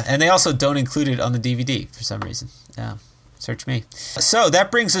 Yeah, and they also don't include it on the DVD for some reason. Search me. So that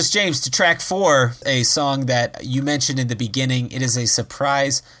brings us, James, to track 4, a song that you mentioned in the beginning. It is a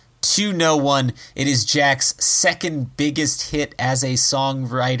surprise to no one. It is Jack's second biggest hit as a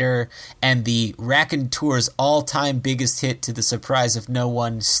songwriter and the Raconteur's all-time biggest hit, to the surprise of no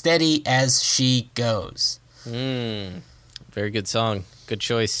one, Steady As She Goes. Very good song. Good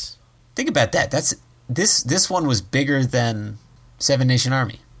choice. Think about that. This one was bigger than Seven Nation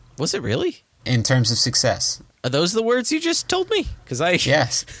Army. Was it really? In terms of success. Are those the words you just told me?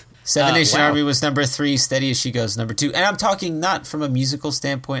 Yes. Seven Nation Army was number 3, Steady As She Goes number 2. And I'm talking not from a musical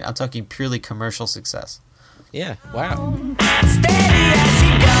standpoint, I'm talking purely commercial success. Yeah, wow. Steady as she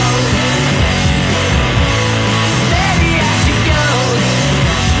goes. Steady as she goes.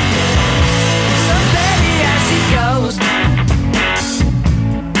 So steady as she goes.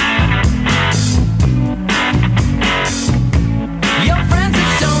 Your friends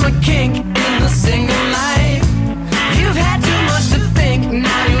have shown a kink in the single life. You've had too much to think,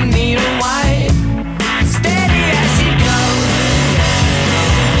 now you need a wife. Steady as she goes.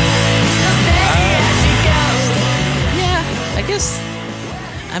 So steady as she goes. Yeah, I guess.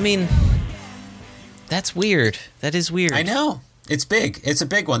 I mean, that's weird. That is weird. I know. It's big. It's a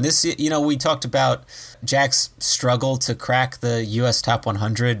big one. This, we talked about Jack's struggle to crack the U.S. Top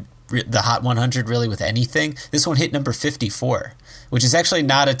 100 the Hot 100 really with anything. This one hit number 54, which is actually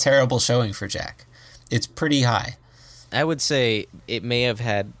not a terrible showing for Jack. It's pretty high. I would say it may have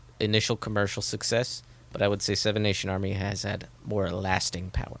had initial commercial success, but I would say Seven Nation Army has had more lasting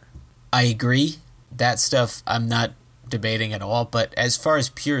power. I agree. That stuff I'm not debating at all, but as far as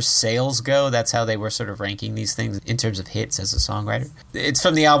pure sales go, that's how they were sort of ranking these things in terms of hits as a songwriter. It's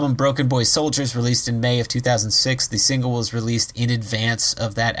from the album Broken Boy Soldiers, released in May of 2006. The single was released in advance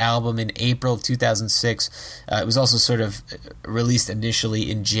of that album in April of 2006. It was also sort of released initially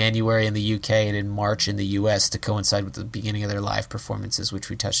in January in the UK and in March in the US to coincide with the beginning of their live performances, which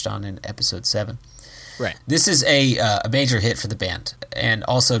we touched on in episode 7. Right. This is a major hit for the band, and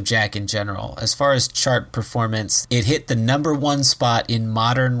also Jack in general. As far as chart performance, it hit the number 1 spot in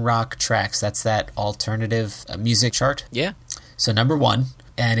Modern Rock Tracks. That's that alternative music chart. Yeah. So number 1.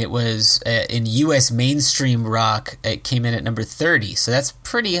 And it was in U.S. mainstream rock, it came in at number 30. So that's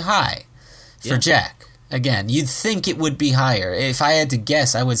pretty high for Jack. Again, you'd think it would be higher. If I had to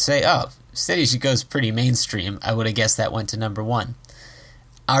guess, I would say, Steady As She Goes pretty mainstream. I would have guessed that went to number 1.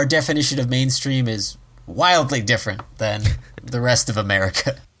 Our definition of mainstream is wildly different than the rest of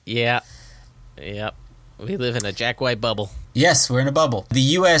America. Yeah. Yep. We live in a Jack White bubble. Yes, we're in a bubble. The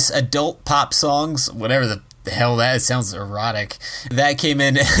U.S. adult pop songs, whatever the hell that is, sounds erotic. That came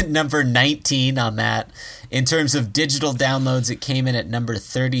in at number 19 on that. In terms of digital downloads, it came in at number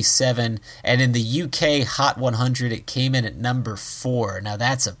 37. And in the UK Hot 100, it came in at number 4. Now,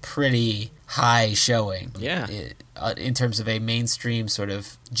 that's a pretty high showing. Yeah. In terms of a mainstream sort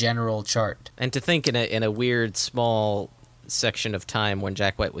of general chart. And to think in a weird small section of time when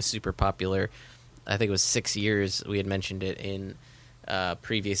Jack White was super popular, I think it was 6 years, we had mentioned it in a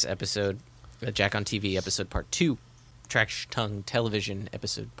previous episode, Jack on TV episode part 2, Trash Tongue Television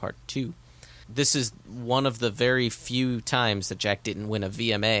episode part 2. This is one of the very few times that Jack didn't win a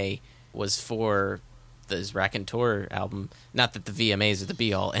VMA was for his Raconteur album. Not that the VMAs are the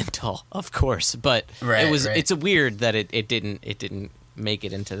be all end all, of course, but it's a weird that it didn't make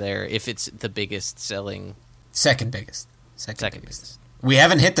it into there if it's the biggest selling. Second biggest. We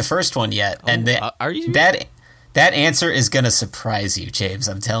haven't hit the first one yet, and are you? That answer is going to surprise you, James.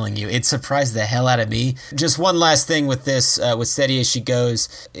 I'm telling you, it surprised the hell out of me. Just one last thing with this, with Steady As She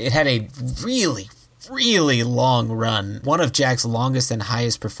Goes, it had a really long run. One of Jack's longest and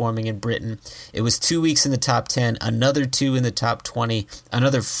highest performing in Britain. It was 2 weeks in the top 10, another 2 in the top 20,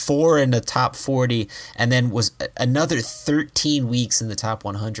 another 4 in the top 40, and then was another 13 weeks in the top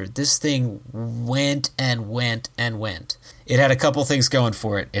 100. This thing went and went and went. It had a couple things going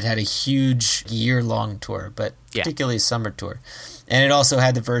for it. It had a huge year-long tour, but particularly a summer tour. And it also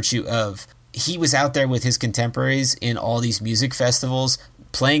had the virtue of he was out there with his contemporaries in all these music festivals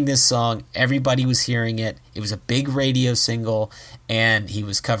playing this song. Everybody was hearing it. It was a big radio single, and he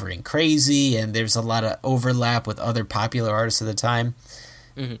was covering Crazy, and there's a lot of overlap with other popular artists of the time.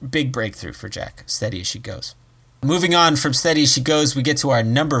 Mm-hmm. Big breakthrough for Jack, Steady As She Goes. Moving on from Steady As She Goes, we get to our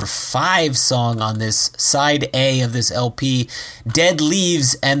number 5 song on this side A of this LP, Dead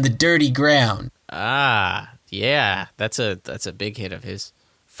Leaves and the Dirty Ground. Ah, yeah, that's a big hit of his.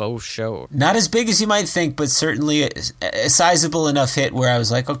 Faux show. Not as big as you might think, but certainly a sizable enough hit where I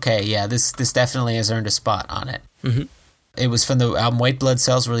was like, okay, yeah, this definitely has earned a spot on it. Mm-hmm. It was from the album White Blood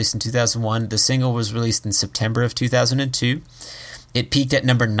Cells, released in 2001. The single was released in September of 2002. It peaked at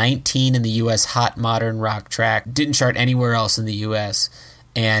number 19 in the U.S. Hot Modern Rock Track. Didn't chart anywhere else in the U.S.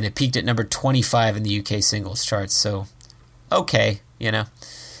 And it peaked at number 25 in the UK singles charts. So, okay, you know.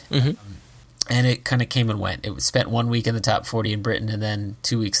 Mm-hmm. And it kind of came and went. It spent 1 week in the top 40 in Britain and then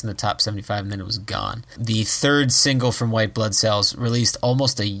 2 weeks in the top 75, and then it was gone. The third single from White Blood Cells, released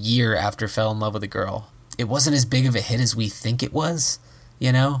almost a year after Fell in Love with a Girl. It wasn't as big of a hit as we think it was,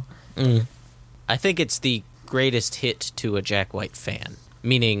 you know? Mm. I think it's the greatest hit to a Jack White fan,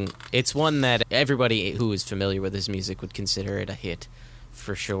 meaning it's one that everybody who is familiar with his music would consider it a hit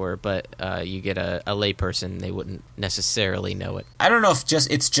for sure, but you get a layperson, they wouldn't necessarily know it. I don't know if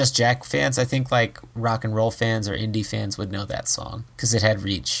it's just Jack fans. I think like rock and roll fans or indie fans would know that song because it had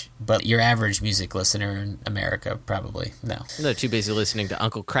reach, but your average music listener in America probably no. They're too busy listening to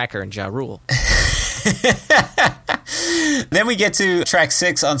Uncle Kracker and Ja Rule. Then we get to track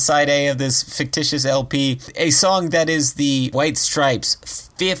 6 on side A of this fictitious LP, a song that is the White Stripes'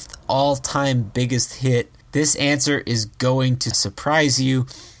 5th all-time biggest hit. This answer is going to surprise you.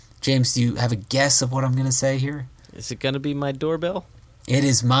 James, do you have a guess of what I'm going to say here? Is it going to be My Doorbell? It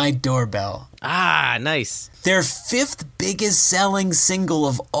is My Doorbell. Ah, nice. Their 5th biggest selling single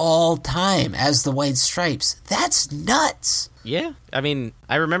of all time as the White Stripes. That's nuts. Yeah, I mean,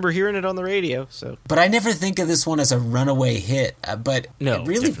 I remember hearing it on the radio, so... But I never think of this one as a runaway hit, but No, it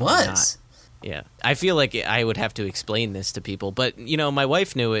really definitely was. not. Yeah, I feel like I would have to explain this to people, but, you know, my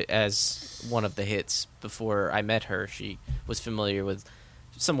wife knew it as one of the hits before I met her. She was familiar with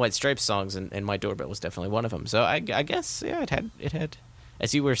some White Stripes songs, and My Doorbell was definitely one of them. So I guess, yeah, it had,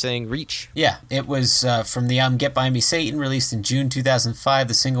 as you were saying, reach. Yeah, it was from the album Get By Me Satan, released in June 2005.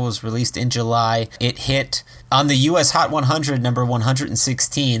 The single was released in July. It hit on the U.S. Hot 100, number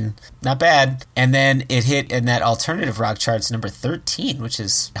 116. Not bad. And then it hit in that alternative rock charts, number 13, which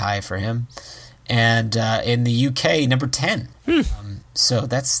is high for him. And in the UK, number 10. So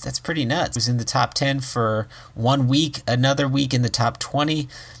that's pretty nuts. It was in the top 10 for 1 week, another week in the top 20,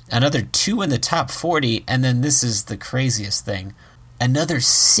 another 2 in the top 40, and then this is the craziest thing. Another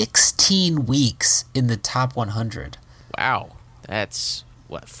 16 weeks in the top 100. Wow. That's,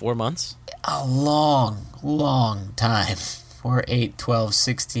 4 months? A long time. 4, 8, 12,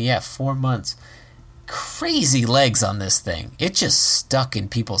 16, 4 months. Crazy legs on this thing. It just stuck in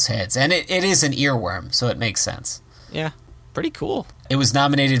people's heads. And it is an earworm, so it makes sense. Yeah, pretty cool. It was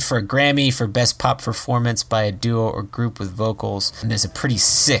nominated for a Grammy for Best Pop Performance by a Duo or Group with Vocals. And there's a pretty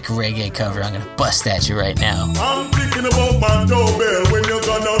sick reggae cover I'm going to bust at you right now. I'm thinking about my doorbell. When you're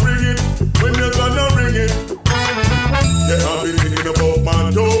gonna ring it? When you're gonna ring it? Yeah, I've been thinking about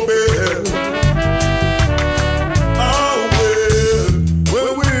my doorbell. Oh,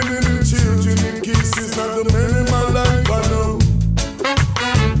 well, women and children in kisses, not the men in my life, I know.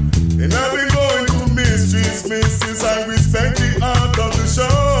 And I've been going through mysteries, misses. I respect the art of the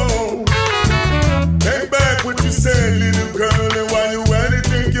show. Take back what you said, little girl, and while you at it,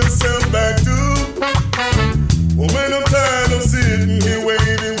 take yourself back too. Woman, I'm tired of sitting here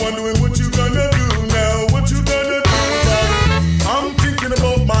waiting, wondering what you gonna do now, what you gonna do now. I'm thinking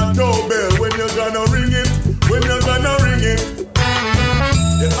about my doorbell, when you're gonna ring it, when you're gonna ring it.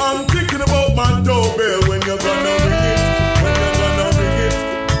 Yeah, I'm thinking about my doorbell, when you're gonna ring it, when you're gonna ring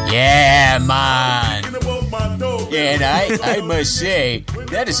it. Yeah, man. Thinking about my doorbell. And I must say,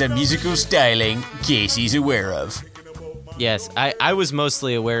 that is a musical styling Casey's aware of. Yes, I was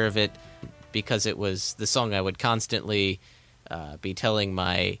mostly aware of it because it was the song I would constantly be telling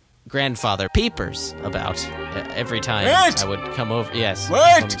my grandfather Peepers about every time What? I would come over. Yes.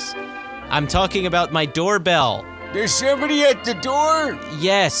 What? I'm talking about My Doorbell. There's somebody at the door.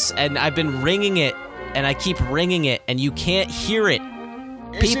 Yes, and I've been ringing it, and I keep ringing it, and you can't hear it.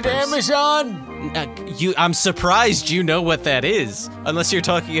 Is it Peepers. Amazon? I'm surprised you know what that is, unless you're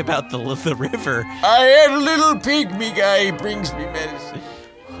talking about the river. I had a little pygmy guy. He brings me medicine.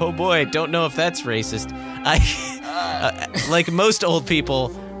 Oh boy, don't know if that's racist. Like most old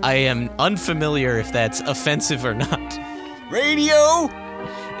people, I am unfamiliar if that's offensive or not. Radio?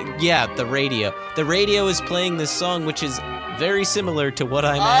 Yeah, the radio. The radio is playing this song, which is very similar to what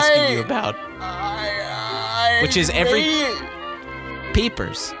I'm asking you about. Which is every...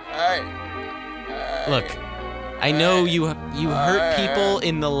 Peepers. Look, I know you hurt people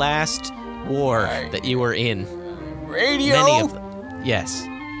in the last war that you were in. Radio? Many of them. Yes.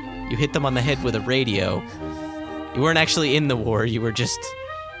 You hit them on the head with a radio. You weren't actually in the war, you were just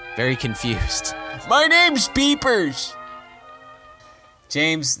very confused. My name's Peepers.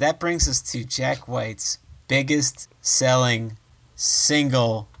 James, that brings us to Jack White's biggest selling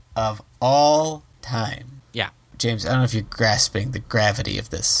single of all time. Yeah. James, I don't know if you're grasping the gravity of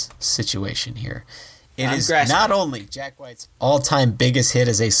this situation here. It I'm is grasping. not only Jack White's all-time biggest hit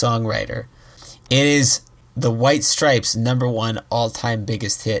as a songwriter, it is the White Stripes' #1 all-time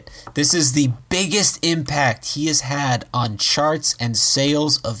biggest hit. This is the biggest impact he has had on charts and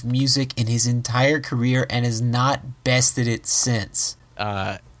sales of music in his entire career and has not bested it since.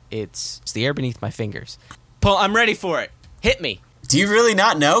 It's The Air Beneath My Fingers. Paul, I'm ready for it. Hit me. Do you really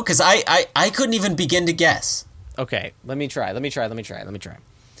not know? Because I couldn't even begin to guess. Okay, let me try.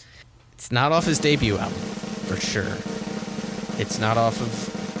 It's not off his debut album, for sure. It's not off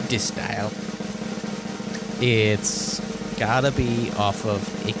of Disdial. It's gotta be off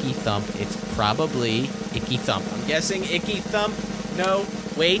of Icky Thump. It's probably Icky Thump. I'm guessing Icky Thump. No,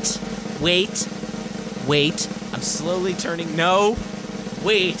 wait. I'm slowly turning. No,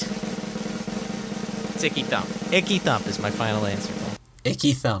 wait. It's Icky Thump. Icky Thump is my final answer.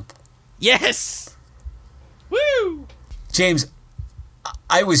 Icky Thump. Yes! Woo! James,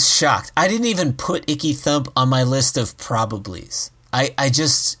 I was shocked. I didn't even put Icky Thump on my list of probablys. I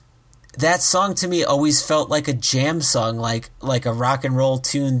just... That song to me always felt like a jam song, like a rock and roll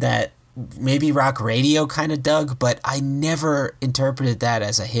tune that maybe rock radio kind of dug, but I never interpreted that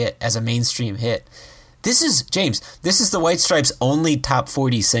as a hit, as a mainstream hit. This is the White Stripes' only top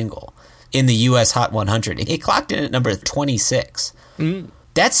 40 single in the U.S. Hot 100. It clocked in at number 26.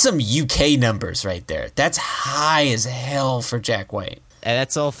 That's some UK numbers right there. That's high as hell for Jack White. And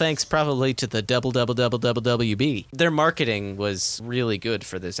that's all thanks probably to the WB. Their marketing was really good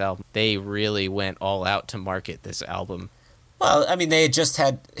for this album. They really went all out to market this album. Well, I mean, they had just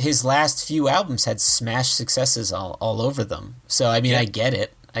had, his last few albums had smash successes all over them. So, I mean, I get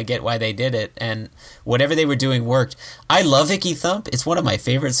it. I get why they did it, and whatever they were doing worked. I love Icky Thump. It's one of my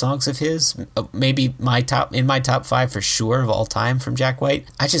favorite songs of his. Maybe in my top 5 for sure of all time from Jack White.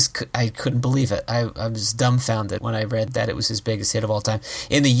 I couldn't believe it. I was dumbfounded when I read that it was his biggest hit of all time.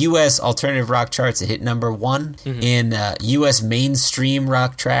 In the U.S. alternative rock charts, it hit number 1. In U.S. mainstream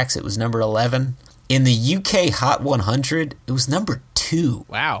rock tracks, it was number 11. In the UK Hot 100, it was number 2.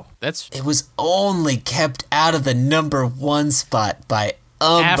 Wow, It was only kept out of the number 1 spot by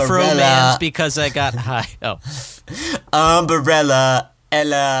Umbrella. Afro Man's Because I Got High. Oh. Umbrella,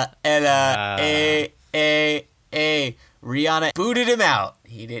 Ella, Rihanna booted him out.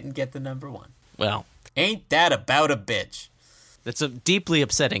 He didn't get the number 1. Well. Ain't that about a bitch? That's deeply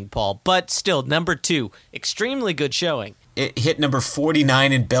upsetting, Paul. But still, number 2. Extremely good showing. It hit number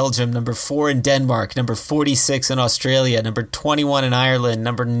 49 in Belgium, number 4 in Denmark, number 46 in Australia, number 21 in Ireland,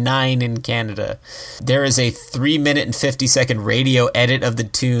 number 9 in Canada. There is a 3-minute and 50-second radio edit of the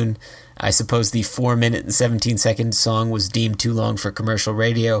tune. I suppose the 4-minute and 17-second song was deemed too long for commercial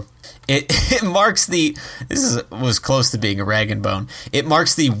radio. It marks was close to being a rag and bone. It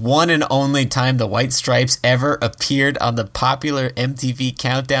marks the one and only time the White Stripes ever appeared on the popular MTV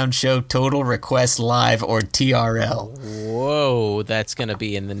countdown show Total Request Live, or TRL. Whoa, that's going to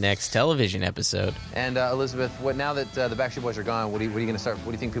be in the next television episode. And Elizabeth, now that the Backstreet Boys are gone, what are you going to start? What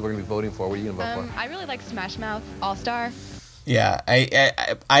do you think people are going to be voting for? What are you going to vote for? I really like Smash Mouth All Star. Yeah,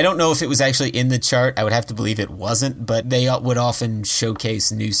 I don't know if it was actually in the chart. I would have to believe it wasn't, but they would often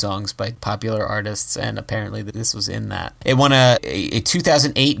showcase new songs by popular artists, and apparently this was in that. It won a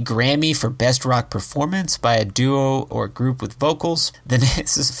 2008 Grammy for Best Rock Performance by a duo or group with vocals.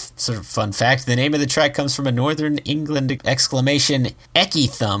 This is sort of fun fact. The name of the track comes from a Northern England exclamation, Ecky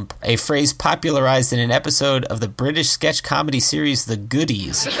Thump, a phrase popularized in an episode of the British sketch comedy series The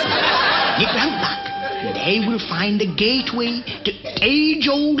Goodies. They will find the gateway to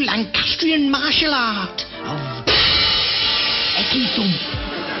age-old Lancastrian martial art of Ecky Thump.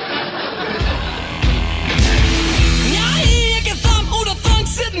 Yeah, Ecky Thump, who the thunk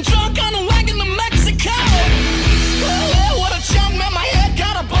sitting drunk on a wagon to Mexico. Oh, what a chunk, man, my head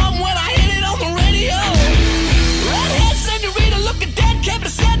got a bump when I hit it on the radio. Redhead senorita, look at that, kept it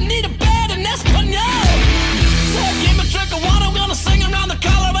set, need a bed in Espanol. Said, give me a drink of water, I'm gonna sing around the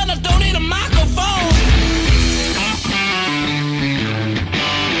collar, and I don't need a microphone.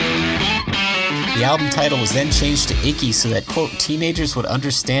 The album title was then changed to Icky so that, quote, teenagers would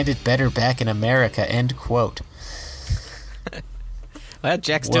understand it better back in America, end quote. Well,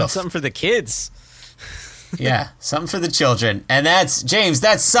 Jack's doing something for the kids. Yeah, something for the children. And that's, James,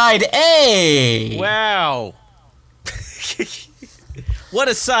 that's side A! Wow. What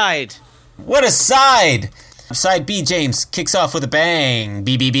a side. What a side! Side B, James, kicks off with a bang.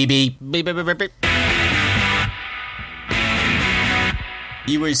 Beep, beep, beep, beep. Beep, beep, beep, beep, beep.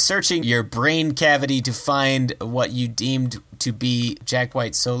 You were searching your brain cavity to find what you deemed to be Jack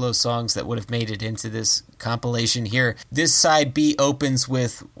White solo songs that would have made it into this compilation here. This side B opens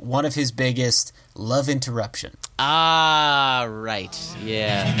with one of his biggest, Love Interruption. Ah, right.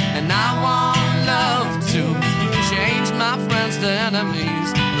 Yeah. And I want love to change my friends to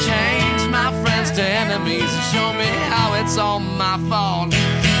enemies. Change my friends to enemies. Show me how it's all my fault.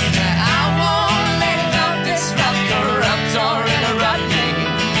 I won't let love disrupt, corrupt, or interrupt me.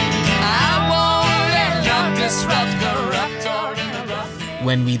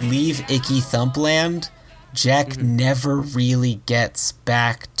 When we leave Icky Thumpland, Jack never really gets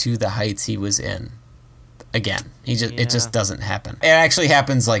back to the heights he was in. Again, it just doesn't happen. It actually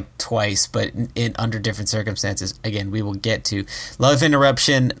happens like twice, but under different circumstances. Again, we will get to. Love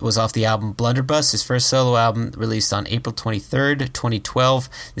Interruption was off the album Blunderbuss, his first solo album, released on April 23rd, 2012.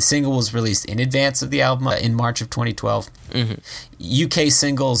 The single was released in advance of the album in March of 2012. UK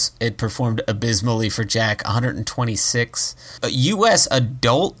singles, it performed abysmally for Jack, 126. US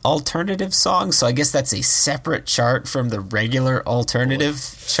adult alternative songs, so I guess that's a separate chart from the regular alternative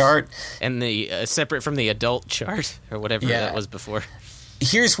chart. And the separate from the adult chart, or whatever that was before.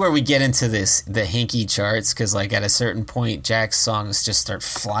 Here's where we get into the hinky charts, because like at a certain point, Jack's songs just start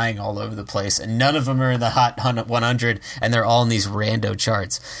flying all over the place, and none of them are in the Hot 100, and they're all in these rando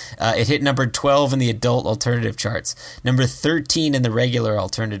charts. It hit number 12 in the adult alternative charts, number 13 in the regular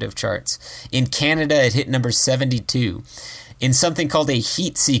alternative charts. In Canada, it hit number 72. In something called a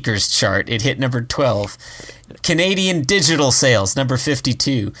Heat Seekers chart, it hit number 12. Canadian digital sales, number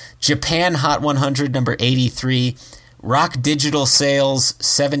 52. Japan Hot 100, number 83. Rock digital sales,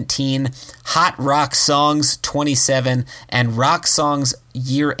 17. Hot rock songs, 27. And rock songs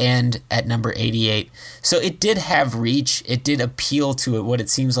year end at number 88. So it did have reach. It did appeal to what it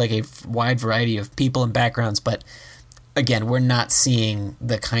seems like a wide variety of people and backgrounds. But again, we're not seeing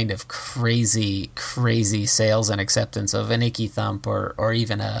the kind of crazy, crazy sales and acceptance of an Icky Thump or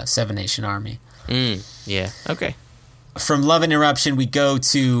even a Seven Nation Army. Yeah, okay. From Love and Eruption, we go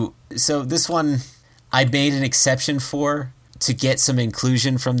to... So this one I made an exception for to get some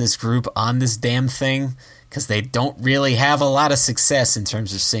inclusion from this group on this damn thing, because they don't really have a lot of success in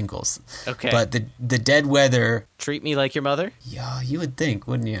terms of singles. Okay. But the Dead Weather... Treat Me Like Your Mother? Yeah, you would think,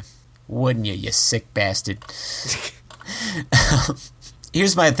 wouldn't you? Wouldn't you, you sick bastard?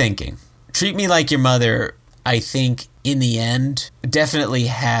 Here's my thinking. Treat Me Like Your Mother, I think, in the end, definitely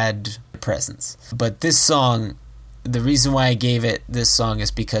had presence. But this song, the reason why I gave it this song is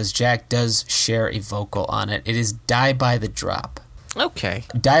because Jack does share a vocal on it. It is Die by the Drop. Okay.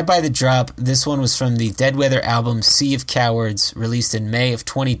 Die by the Drop, this one was from the Dead Weather album Sea of Cowards, released in May of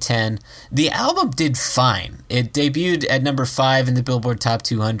 2010. The album did fine. It debuted at number 5 in the Billboard Top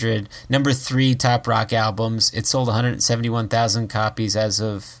 200, number 3 top rock albums. It sold 171,000 copies as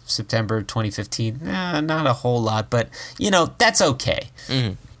of September 2015. Not a whole lot, but, that's okay.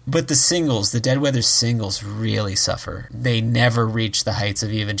 Mm-hmm. But the singles, the Dead Weather singles, really suffer. They never reach the heights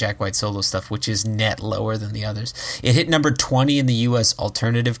of even Jack White solo stuff, which is net lower than the others. It hit number 20 in the U.S.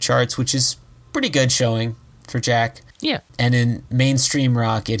 alternative charts, which is pretty good showing for Jack. Yeah. And in mainstream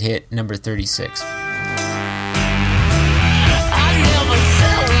rock, it hit number 36.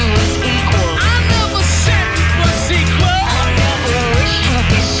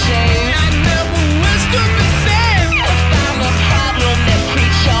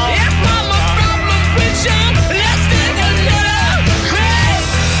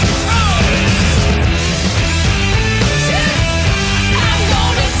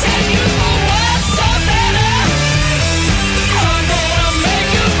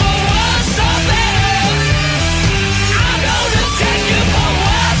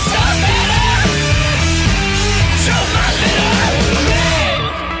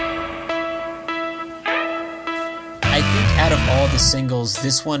 Singles,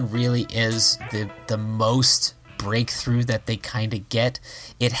 this one really is the most breakthrough that they kind of get.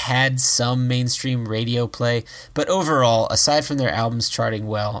 It had some mainstream radio play, but overall, aside from their albums charting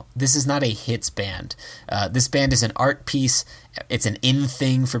well, this is not a hits band. This band is an art piece. It's an in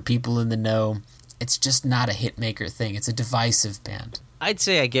thing for people in the know. It's just not a hit maker thing. It's a divisive band. I'd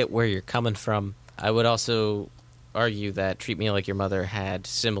say I get where you're coming from. I would also argue that Treat Me Like Your Mother had,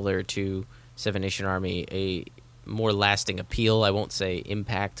 similar to Seven Nation Army, a more lasting appeal. I won't say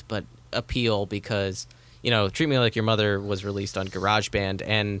impact, but appeal, because Treat Me Like Your Mother was released on GarageBand,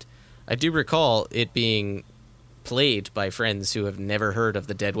 and I do recall it being played by friends who have never heard of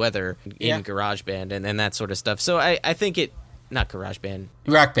the Dead Weather in GarageBand and that sort of stuff. So I think it, not GarageBand,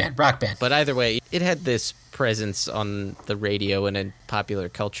 Rock Band, but either way, it had this presence on the radio and in popular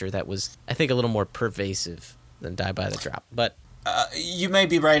culture that was, I think, a little more pervasive than Die by the Drop. But you may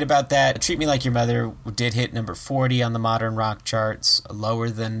be right about that. Treat Me Like Your Mother did hit number 40 on the modern rock charts,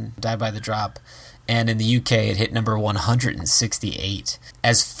 lower than Die by the Drop. And in the UK, it hit number 168.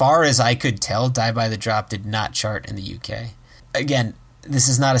 As far as I could tell, Die by the Drop did not chart in the UK. Again, this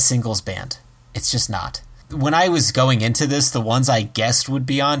is not a singles band. It's just not. When I was going into this, the ones I guessed would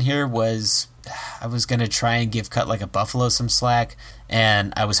be on here was... I was going to try and give Cut Like a Buffalo some slack,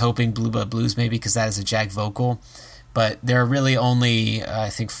 and I was hoping Blue Blood Blues maybe, because that is a Jack vocal. But there are really only, I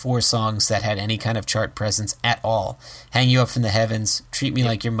think, 4 songs that had any kind of chart presence at all. Hang You Up from the Heavens, Treat Me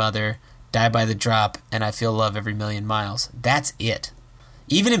Like Your Mother, Die by the Drop, and I Feel Love Every Million Miles. That's it.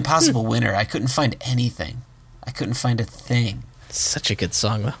 Even Impossible Winter, I couldn't find anything. I couldn't find a thing. Such a good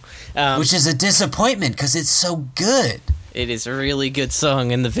song, though. Which is a disappointment, because it's so good. It is a really good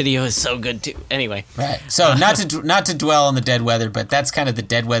song, and the video is so good, too. Anyway. Right. So, not to dwell on the Dead Weather, but that's kind of the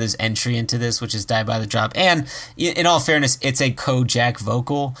Dead Weather's entry into this, which is Die by the Drop. And, in all fairness, it's a co-Jack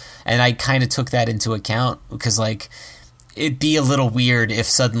vocal, and I kind of took that into account, because, it'd be a little weird if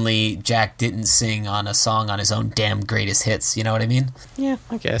suddenly Jack didn't sing on a song on his own damn greatest hits, you know what I mean? Yeah,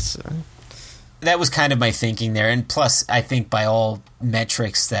 I guess. that was kind of my thinking there. And plus, I think by all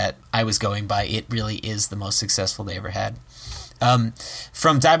metrics that I was going by, it really is the most successful they ever had.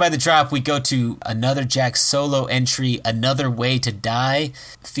 From Die by the Drop, we go to another Jack solo entry, Another Way to Die,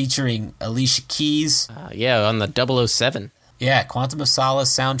 featuring Alicia Keys. On the 007. Yeah, Quantum of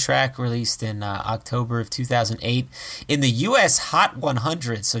Solace soundtrack, released in October of 2008. In the U.S. Hot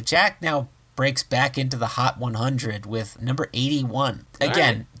 100, so Jack now breaks back into the Hot 100 with number 81.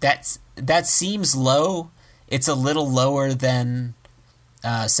 Again, that seems low. It's a little lower than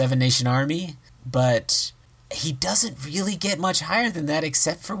Seven Nation Army, but he doesn't really get much higher than that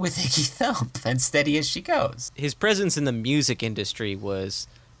except for with Iggy Thump and Steady As She Goes. His presence in the music industry was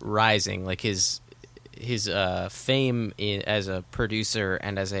rising. Like his fame as a producer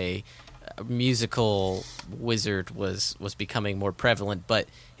and as a musical wizard was becoming more prevalent, but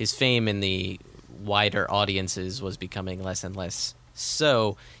his fame in the wider audiences was becoming less and less.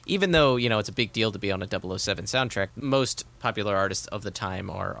 So even though, it's a big deal to be on a 007 soundtrack, most popular artists of the time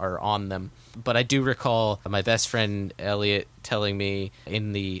are on them. But I do recall my best friend Elliot telling me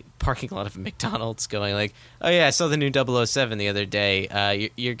in the parking lot of McDonald's, going like, "Oh yeah, I saw the new 007 the other day.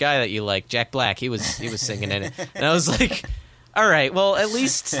 Your guy that you like, Jack Black, he was singing in it." And I was like, all right, well, at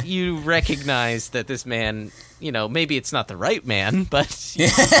least you recognize that this man, maybe it's not the right man, but...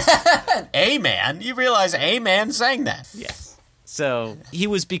 A man? You realize A man sang that. Yes. So he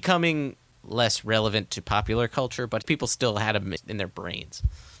was becoming less relevant to popular culture, but people still had him in their brains.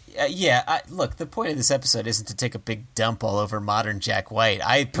 Look, the point of this episode isn't to take a big dump all over modern Jack White.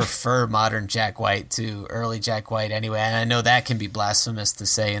 I prefer modern Jack White to early Jack White anyway, and I know that can be blasphemous to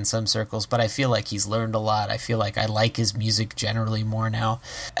say in some circles, but I feel like he's learned a lot. I feel like I like his music generally more now.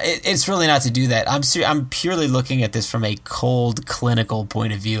 It's really not to do that. I'm purely looking at this from a cold, clinical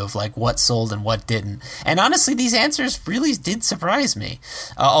point of view of like what sold and what didn't. And honestly, these answers really did surprise me.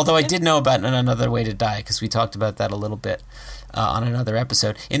 Although I did know about Another Way to Die, because we talked about that a little bit. On another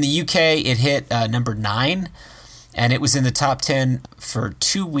episode. In the UK, it hit number 9, and it was in the top 10 for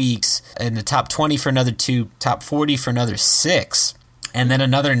 2 weeks, in the top 20 for another 2, top 40 for another 6, and then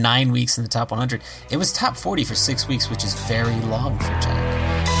another 9 weeks in the top 100. It was top 40 for 6 weeks, which is very long for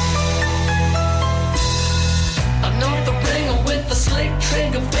Jack. Another ringer with the slick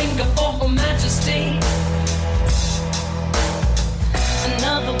trigger finger for Her Majesty.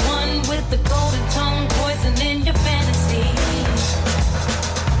 Another one with the golden tongue poison in your fantasy.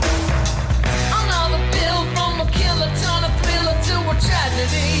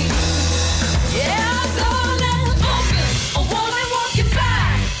 Tragedy. Yeah, darling, open. I wanna walk you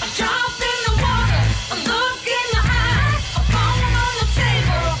back. I drop in the water. I look in the eye. A phone on the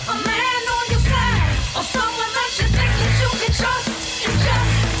table. A man on your side. Or someone that you think that you can trust. It's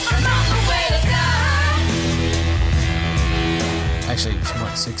just another way to die. Actually, it was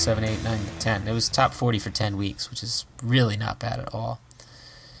more 6, 7, 8, 9, 10. It was top 40 for 10 weeks, which is really not bad at all.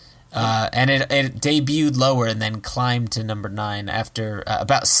 And it debuted lower and then climbed to number 9 after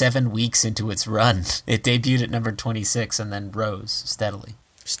about 7 weeks into its run. It debuted at number 26 and then rose steadily.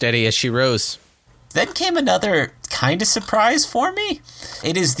 Steady as she rose. Then came another kind of surprise for me.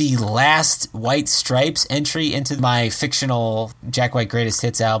 It is the last White Stripes entry into my fictional Jack White Greatest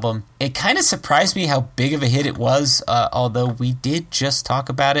Hits album. It kind of surprised me how big of a hit it was, although we did just talk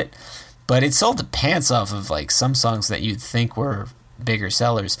about it. But it sold the pants off of like some songs that you'd think were bigger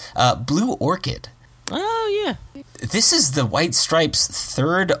sellers. Blue Orchid. Oh, yeah. This is the White Stripes'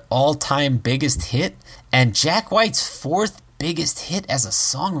 3rd all-time biggest hit, and Jack White's 4th biggest hit as a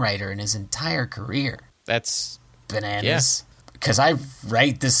songwriter in his entire career. That's bananas. Because I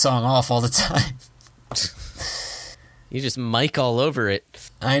write this song off all the time. You just mic all over it.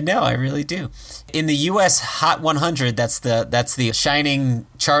 I know, I really do. In the U.S. Hot 100, that's the shining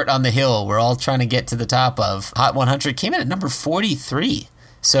chart on the hill we're all trying to get to the top of. Hot 100 came in at number 43,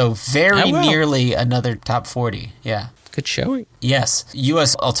 so very nearly another top 40. Yeah. Good showing. Yes.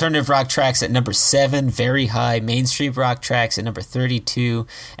 U.S. alternative rock tracks at number 7, very high. Mainstream rock tracks at number 32,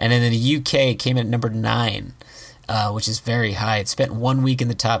 and then in the U.K. it came in at number 9, which is very high. It spent 1 week in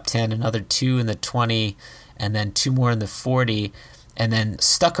the top 10, another 2 in the 20, and then 2 more in the 40, and then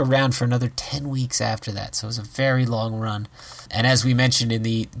stuck around for another 10 weeks after that. So it was a very long run. And as we mentioned in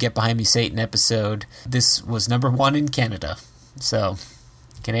the Get Behind Me Satan episode, this was number 1 in Canada. So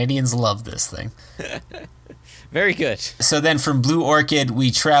Canadians love this thing. Very good. So then from Blue Orchid,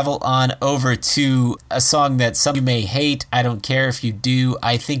 we travel on over to a song that some of you may hate. I don't care if you do.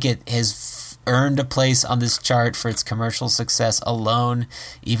 I think it has earned a place on this chart for its commercial success alone,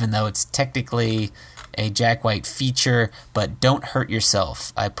 even though it's technically a Jack White feature, but Don't Hurt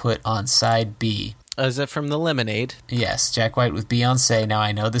Yourself, I put on side B. Is it from the Lemonade? Yes, Jack White with Beyonce. Now,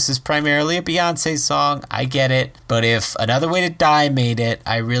 I know this is primarily a Beyonce song. I get it. But if Another Way to Die made it,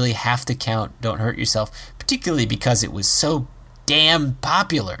 I really have to count Don't Hurt Yourself, particularly because it was so damn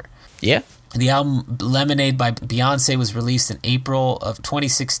popular. Yeah. The album Lemonade by Beyonce was released in April of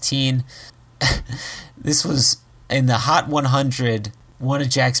 2016. This was in the Hot 100, one of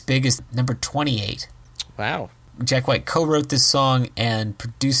Jack's biggest, number 28. Wow. Jack White co-wrote this song and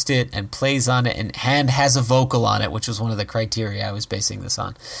produced it and plays on it and has a vocal on it, which was one of the criteria I was basing this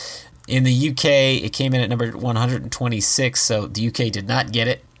on. In the UK, it came in at number 126, so the UK did not get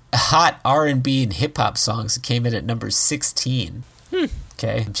it. Hot R&B and hip-hop songs came in at number 16.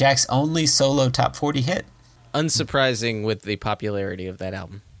 Okay, Jack's only solo top 40 hit. Unsurprising with the popularity of that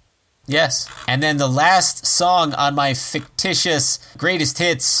album. Yes. And then the last song on my fictitious greatest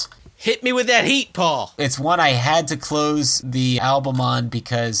hits. Hit me with that heat, Paul. It's one I had to close the album on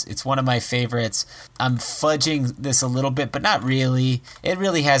because it's one of my favorites. I'm fudging this a little bit, but not really. It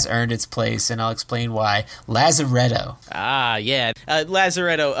really has earned its place, and I'll explain why. Lazaretto. Ah, yeah.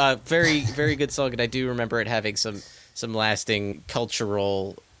 Lazaretto, very, very good song, and I do remember it having some lasting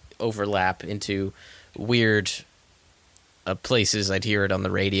cultural overlap into weird places. I'd hear it on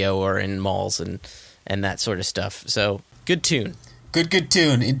the radio or in malls and that sort of stuff. So, good tune. Good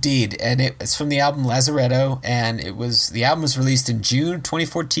tune, indeed. And it's from the album Lazaretto, and the album was released in June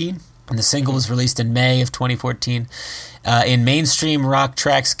 2014, and the single was released in May of 2014. In mainstream rock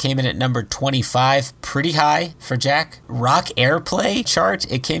tracks, came in at number 25, pretty high for Jack. Rock Airplay chart,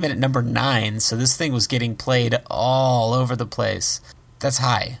 it came in at number 9, so this thing was getting played all over the place. That's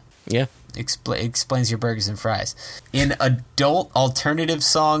high. Yeah. Explains your burgers and fries. In adult alternative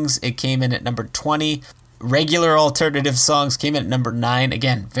songs, it came in at number 20. Regular alternative songs came in at number 9.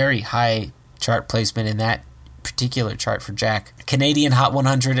 Again, very high chart placement in that particular chart for Jack. Canadian Hot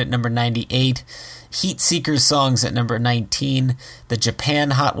 100 at number 98. Heat Seekers songs at number 19. The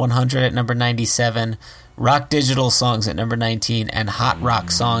Japan Hot 100 at number 97. Rock Digital songs at number 19. And Hot Rock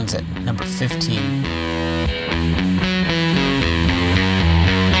songs at number 15.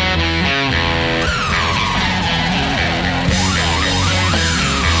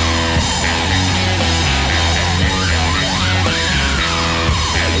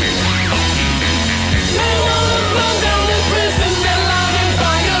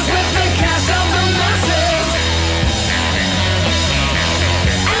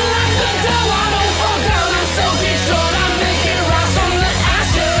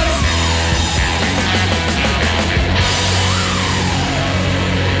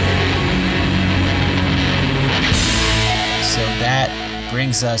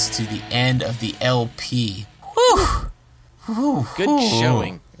 Brings us to the end of the LP. Whew. Good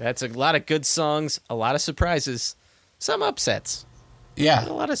showing. That's a lot of good songs, a lot of surprises, some upsets. Yeah.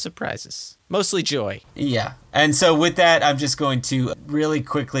 A lot of surprises. Mostly joy. Yeah. And so with that, I'm just going to really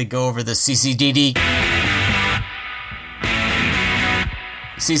quickly go over the CCDD.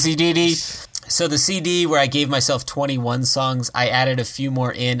 So the CD where I gave myself 21 songs, I added a few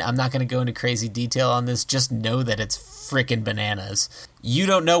more in. I'm not going to go into crazy detail on this. Just know that it's frickin' bananas. You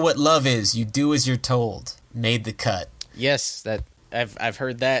Don't Know What Love Is, You Do As You're Told made the cut. Yes, that I've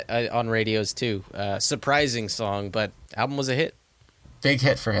heard that on radios too. Surprising song, but album was a hit. Big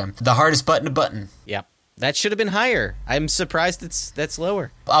hit for him. The Hardest Button to Button. Yep. That should have been higher. I'm surprised that's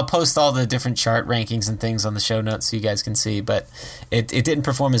lower. I'll post all the different chart rankings and things on the show notes so you guys can see, but it didn't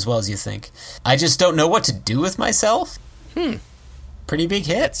perform as well as you think. I Just Don't Know What to Do With Myself. Pretty big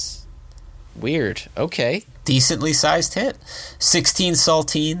hits. Weird. Okay. Decently sized hit. 16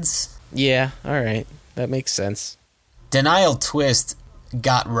 Saltines. Yeah, all right. That makes sense. Denial Twist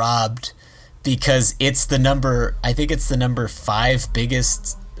got robbed because it's the number 5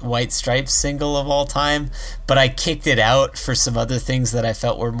 biggest White Stripes single of all time, but I kicked it out for some other things that I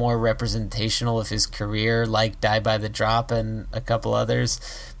felt were more representational of his career, like Die by the Drop and a couple others.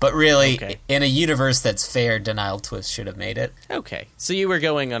 But really, in a universe that's fair, Denial Twist should have made it. Okay. So you were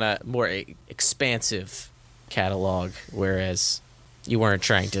going on a more expansive catalog, whereas you weren't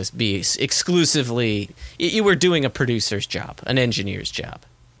trying to be exclusively... You were doing a producer's job, an engineer's job.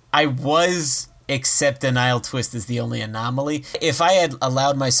 I was... Except Denial Twist is the only anomaly. If I had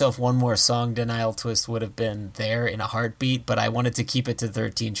allowed myself one more song, Denial Twist would have been there in a heartbeat, but I wanted to keep it to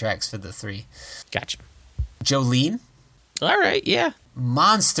 13 tracks for the 3. Gotcha. Jolene? All right, yeah.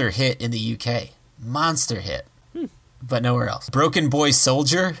 Monster hit in the UK. Monster hit. But nowhere else. Broken Boy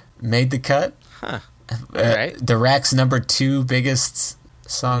Soldier made the cut. Huh. All right. The Rack's number 2 biggest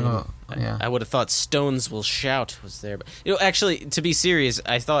song Yeah. I would have thought Stones Will Shout was there. But, actually, to be serious,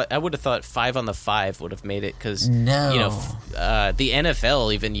 I would have thought 5 on the 5 would have made it because, the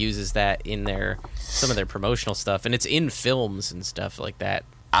NFL even uses that in some of their promotional stuff, and it's in films and stuff like that.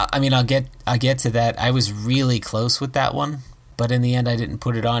 I mean, I'll get to that. I was really close with that one, but in the end, I didn't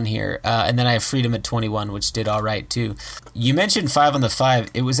put it on here. And then I have Freedom at 21, which did all right, too. You mentioned 5 on the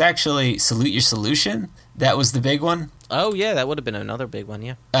 5. It was actually Salute Your Solution. That was the big one. Oh, yeah, that would have been another big one,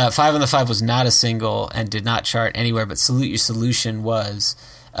 yeah. 5 on the 5 was not a single and did not chart anywhere, but Salute Your Solution was.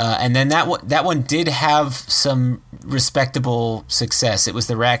 And then that one did have some respectable success. It was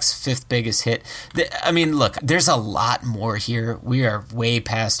the Rack's 5th biggest hit. I mean, look, there's a lot more here. We are way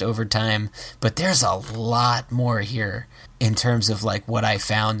past overtime, but there's a lot more here in terms of like what I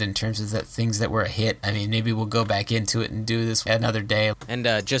found in terms of the things that were a hit. I mean, maybe we'll go back into it and do this another day. And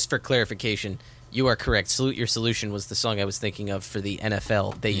just for clarification, you are correct. Salute Your Solution was the song I was thinking of for the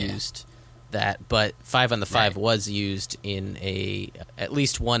NFL. They used that, but 5 on the 5 was used in at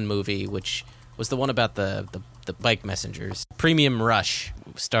least one movie, which was the one about the bike messengers. Premium Rush,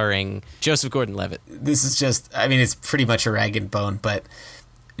 starring Joseph Gordon-Levitt. This is just, I mean, it's pretty much a rag and bone, but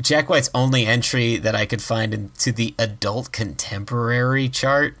Jack White's only entry that I could find into the adult contemporary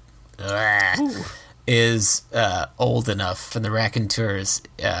chart is old enough from the Raconteurs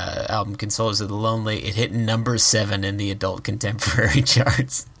album Consolers of the Lonely. It hit number 7 in the adult contemporary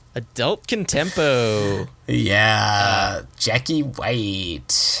charts. Adult contempo. Yeah, Jackie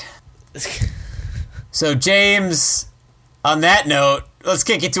White. So, James, on that note, let's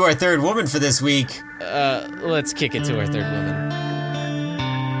kick it to our third woman for this week. Let's kick it to our third woman.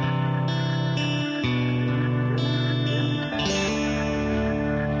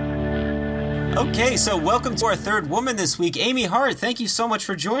 Okay, so welcome to our third woman this week. Amy Hart, thank you so much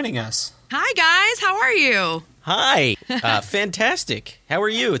for joining us. Hi, guys. How are you? Hi. Fantastic. How are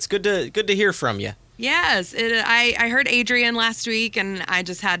you? It's good to hear from you. Yes, I heard Adrian last week, and I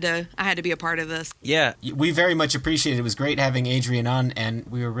just had to be a part of this. Yeah, we very much appreciate it. It was great having Adrian on, and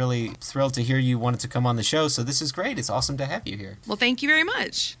we were really thrilled to hear you wanted to come on the show. So this is great. It's awesome to have you here. Well, thank you very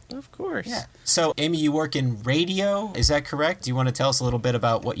much. Of course. Yeah. So, Amy, you work in radio. Is that correct? Do you want to tell us a little bit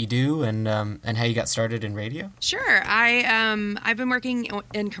about what you do and how you got started in radio? Sure. I've been working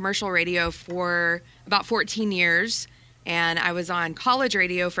in commercial radio for about 14 years. And I was on college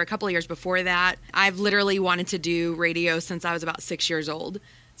radio for a couple of years before that. I've literally wanted to do radio since I was about 6 years old.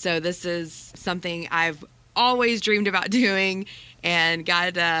 So this is something I've always dreamed about doing and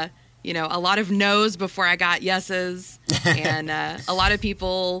got, a lot of no's before I got yeses. And a lot of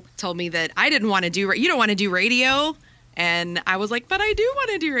people told me that I didn't want to you don't want to do radio. And I was like, but I do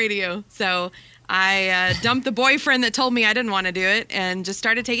want to do radio. So I dumped the boyfriend that told me I didn't want to do it and just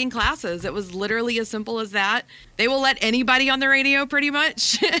started taking classes. It was literally as simple as that. They will let anybody on the radio pretty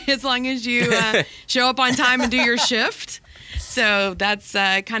much as long as you show up on time and do your shift. So that's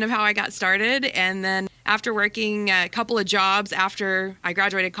kind of how I got started. And then after working a couple of jobs after I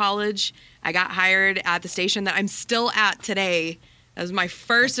graduated college, I got hired at the station that I'm still at today. That was my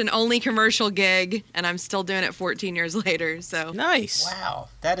first and only commercial gig, and I'm still doing it 14 years later. So nice. Wow,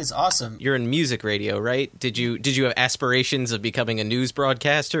 that is awesome. You're in music radio, right? Did you have aspirations of becoming a news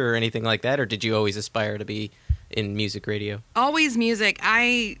broadcaster or anything like that, or did you always aspire to be in music radio? Always music.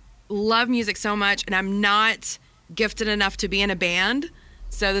 I love music so much, and I'm not gifted enough to be in a band.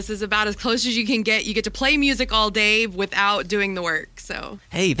 So this is about as close as you can get. You get to play music all day without doing the work. So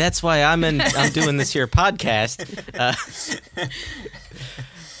hey, that's why I'm doing this here podcast.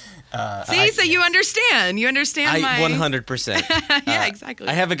 So you understand. You understand my 100%. Yeah, exactly.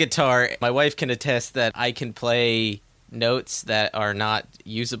 I have a guitar. My wife can attest that I can play notes that are not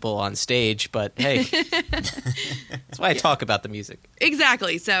usable on stage, but hey, that's why I talk about the music.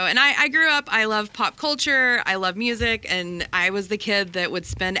 Exactly. So, and I grew up, I love pop culture, I love music, and I was the kid that would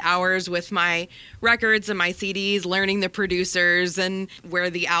spend hours with my records and my CDs learning the producers and where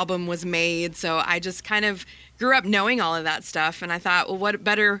the album was made. So I just kind of grew up knowing all of that stuff, and I thought, well, what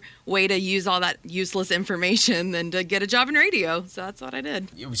better way to use all that useless information than to get a job in radio? So that's what I did.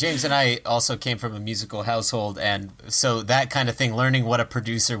 James and I also came from a musical household, and so that kind of thing, learning what a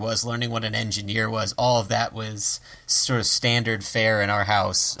producer was, learning what an engineer was, all of that was sort of standard fare in our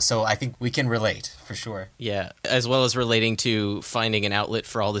house. So I think we can relate, for sure. Yeah, as well as relating to finding an outlet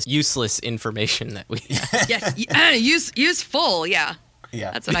for all this useless information that we have. Yes, useful, yeah.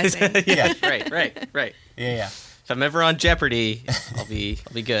 Yeah, that's what I say. Yeah, right. Yeah. If I'm ever on Jeopardy, I'll be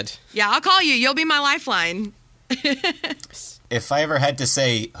good. Yeah, I'll call you. You'll be my lifeline. If I ever had to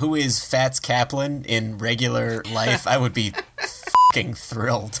say who is Fats Kaplan in regular life, I would be fucking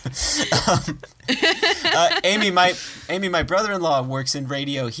thrilled. Amy, my brother-in-law works in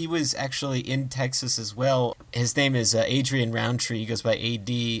radio. He was actually in Texas as well. His name is Adrian Roundtree. He goes by AD.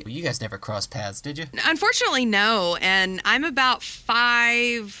 You guys never crossed paths, did you? Unfortunately, no. And I'm about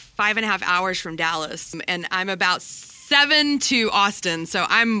 5.5 hours from Dallas, and I'm about 7 to Austin. So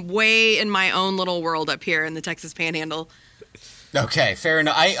I'm way in my own little world up here in the Texas Panhandle. Okay, fair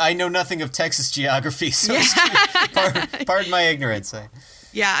enough. I know nothing of Texas geography, so pardon my ignorance.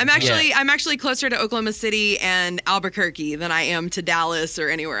 Yeah, I'm actually closer to Oklahoma City and Albuquerque than I am to Dallas or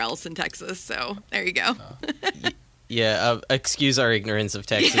anywhere else in Texas. So there you go. Excuse our ignorance of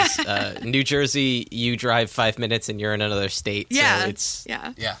Texas. New Jersey, you drive 5 minutes and you're in another state. Yeah, so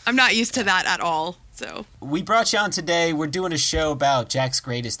yeah. I'm not used to that at all. So we brought you on today. We're doing a show about Jack's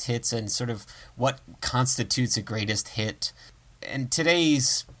greatest hits and sort of what constitutes a greatest hit. And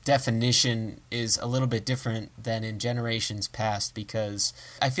today's definition is a little bit different than in generations past because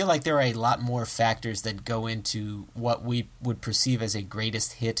I feel like there are a lot more factors that go into what we would perceive as a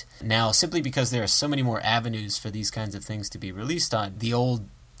greatest hit now, simply because there are so many more avenues for these kinds of things to be released on. The old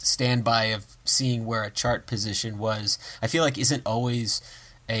standby of seeing where a chart position was, I feel like isn't always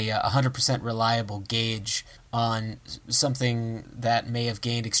a 100% reliable gauge on something that may have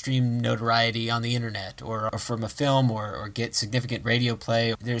gained extreme notoriety on the internet or from a film or get significant radio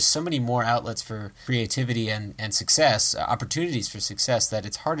play. There's so many more outlets for creativity and success, opportunities for success, that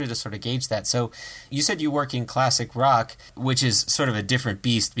it's harder to sort of gauge that. So you said you work in classic rock, which is sort of a different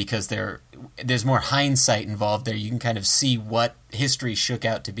beast because there's more hindsight involved there. You can kind of see what history shook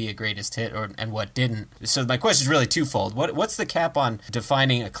out to be a greatest hit and what didn't. So my question is really twofold. What's the cap on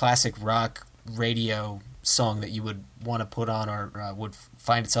defining a classic rock radio song that you would want to put on or would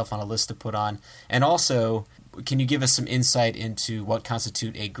find itself on a list to put on? And also, can you give us some insight into what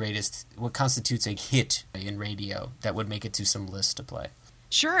constitutes a hit in radio that would make it to some list to play?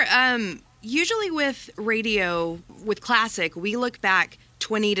 Sure. Usually with radio, with classic, we look back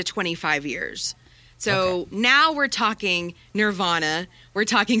 20 to 25 years. So now we're talking Nirvana, we're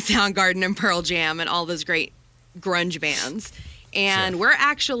talking Soundgarden and Pearl Jam and all those great grunge bands. And we're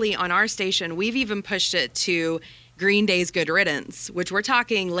actually, on our station, we've even pushed it to Green Day's Good Riddance, which we're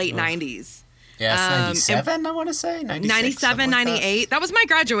talking late 90s. Yeah, it's 97, I want to say. 97, 98. That was my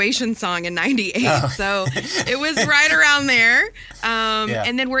graduation song in 98. Oh. So it was right around there.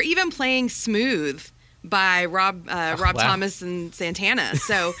 And then we're even playing Smooth by Rob Thomas and Santana.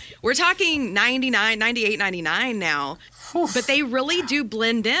 So we're talking 99, 98, 99 now. But they really do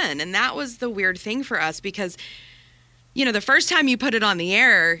blend in. And that was the weird thing for us because, you know, the first time you put it on the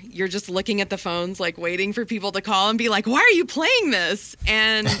air, you're just looking at the phones, like waiting for people to call and be like, why are you playing this?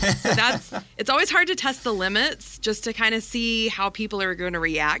 And it's always hard to test the limits just to kind of see how people are going to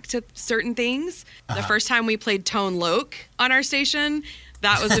react to certain things. The first time we played Tone Loc on our station,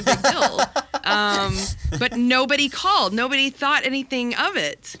 that was a big deal. But nobody called. Nobody thought anything of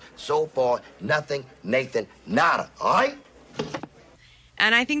it. So far, nothing, Nathan, nada, all right?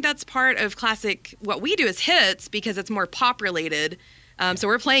 And I think that's part of classic, what we do is hits because it's more pop related. So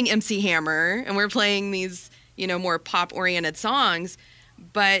we're playing MC Hammer and we're playing these, you know, more pop oriented songs.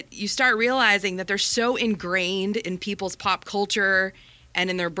 But you start realizing that they're so ingrained in people's pop culture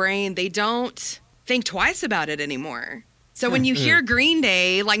and in their brain, they don't think twice about it anymore. So when you hear Green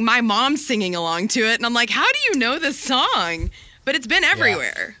Day, like my mom's singing along to it and I'm like, how do you know this song? But it's been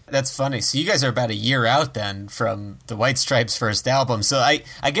everywhere. Yeah, that's funny. So you guys are about a year out then from the White Stripes' first album. So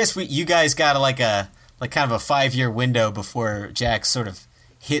I guess you guys got kind of a 5-year window before Jack's sort of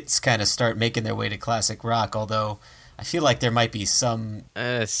hits kind of start making their way to classic rock. Although I feel like there might be some.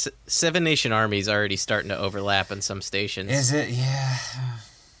 Seven Nation Army's already starting to overlap in some stations. Is it? Yeah.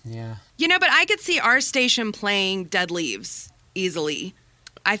 Yeah. You know, but I could see our station playing Dead Leaves easily.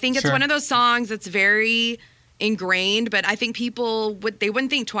 I think it's one of those songs that's very ingrained, but I think people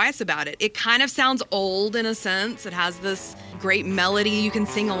wouldn't think twice about it. It kind of sounds old in a sense. It has this great melody you can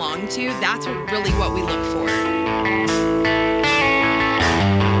sing along to. That's really what we look for.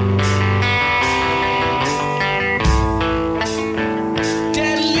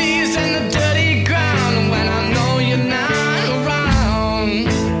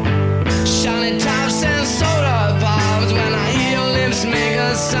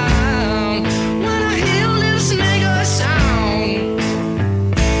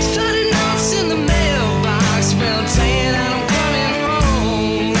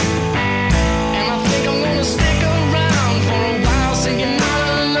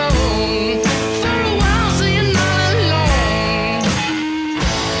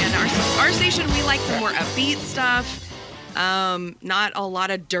 Not a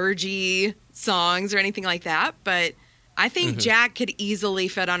lot of dirgy songs or anything like that, but I think Jack could easily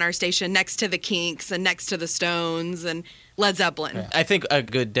fit on our station next to the Kinks and next to the Stones and Led Zeppelin. Yeah. I think a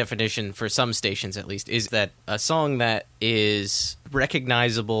good definition for some stations, at least, is that a song that is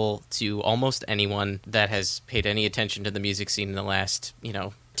recognizable to almost anyone that has paid any attention to the music scene in the last,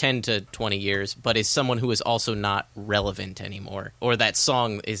 10 to 20 years, but is someone who is also not relevant anymore, or that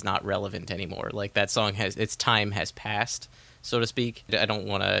song is not relevant anymore. Like that song its time has passed, so to speak. I don't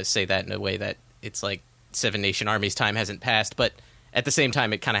want to say that in a way that it's like Seven Nation Army's time hasn't passed, but at the same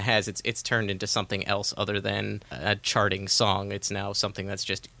time, it kind of has. It's turned into something else other than a charting song. It's now something that's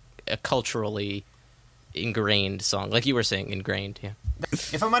just a culturally ingrained song, like you were saying, ingrained. Yeah.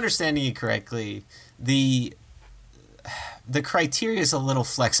 If I'm understanding you correctly, the criteria is a little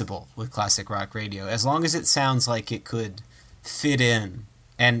flexible with classic rock radio, as long as it sounds like it could fit in,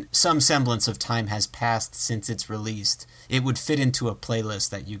 and some semblance of time has passed since it's released. It would fit into a playlist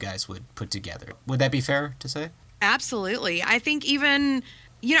that you guys would put together. Would that be fair to say? Absolutely. I think even,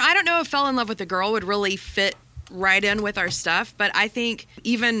 I don't know if Fell in Love with a Girl would really fit right in with our stuff, but I think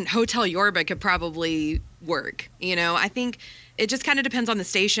even Hotel Yorba could probably work. I think it just kind of depends on the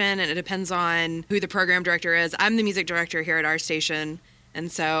station, and it depends on who the program director is. I'm the music director here at our station,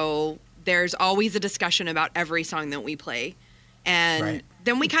 and so there's always a discussion about every song that we play. And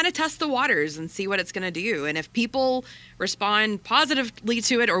then we kind of test the waters and see what it's going to do. And if people respond positively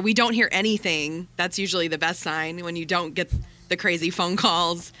to it, or we don't hear anything, that's usually the best sign, when you don't get the crazy phone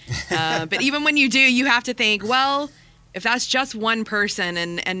calls. But even when you do, you have to think, well, if that's just one person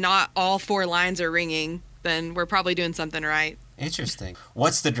and not all 4 lines are ringing, then we're probably doing something right. Interesting.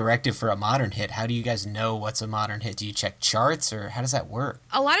 What's the directive for a modern hit? How do you guys know what's a modern hit? Do you check charts, or how does that work?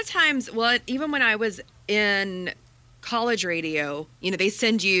 A lot of times, even when I was in college radio, they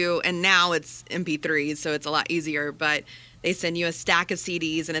send you, and now it's MP3s, so it's a lot easier, but they send you a stack of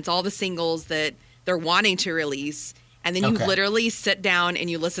CDs, and it's all the singles that they're wanting to release, and then you literally sit down and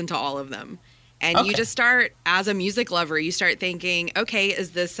you listen to all of them. And you just start, as a music lover, you start thinking, okay,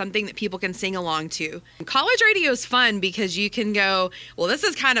 is this something that people can sing along to? College radio is fun because you can go, well, this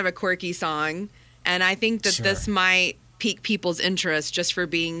is kind of a quirky song, and I think that this might pique people's interest just for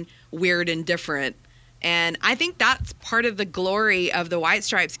being weird and different. And I think that's part of the glory of the White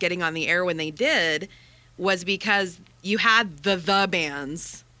Stripes getting on the air when they did, was because you had the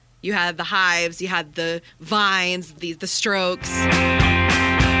bands. You had the Hives, you had the Vines, the Strokes.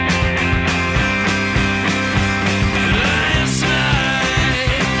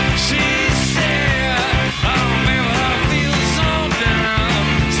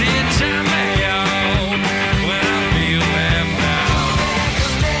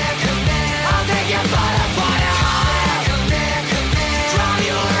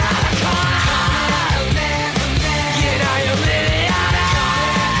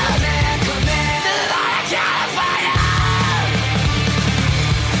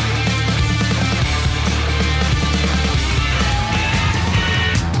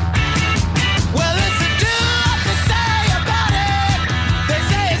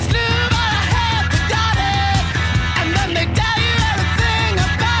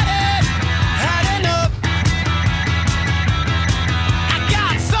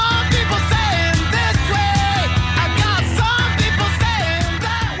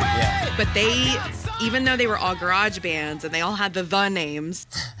 Even though they were all garage bands and they all had the names,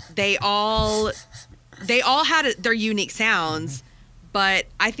 they all had their unique sounds. But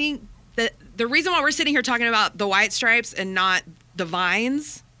I think that the reason why we're sitting here talking about the White Stripes and not the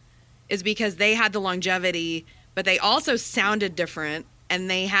Vines is because they had the longevity, but they also sounded different, and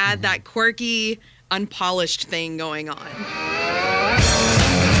they had that quirky, unpolished thing going on.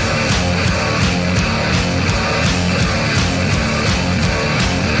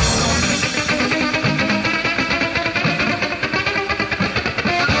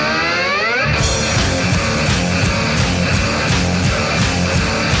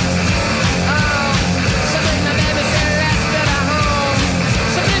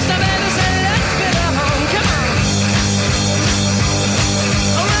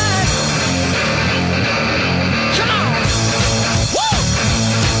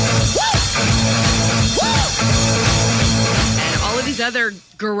 Other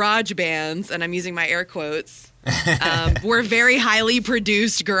garage bands, and I'm using my air quotes, were very highly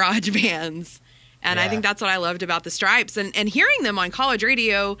produced garage bands. And I think that's what I loved about the Stripes. And hearing them on college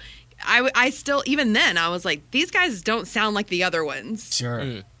radio, I still, even then, I was like, these guys don't sound like the other ones.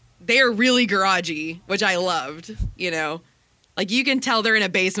 Sure. They are really garagey, which I loved, Like, you can tell they're in a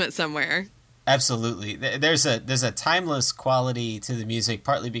basement somewhere. Absolutely. There's a timeless quality to the music,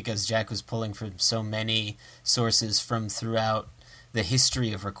 partly because Jack was pulling from so many sources from throughout the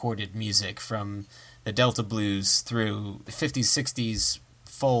history of recorded music, from the Delta blues through the 50s, 60s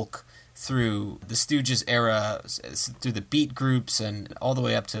folk, through the Stooges era, through the beat groups, and all the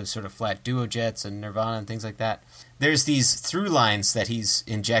way up to sort of flat duo jets and Nirvana and things like that. There's these through lines that he's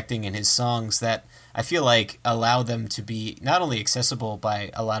injecting in his songs that I feel like allow them to be not only accessible by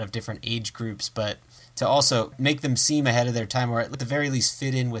a lot of different age groups, but to also make them seem ahead of their time, or at the very least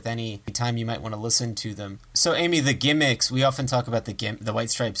fit in with any time you might want to listen to them. So, Amy, the gimmicks, we often talk about the White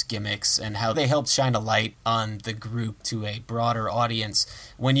Stripes gimmicks and how they helped shine a light on the group to a broader audience.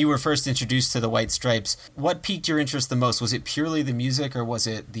 When you were first introduced to the White Stripes, what piqued your interest the most? Was it purely the music, or was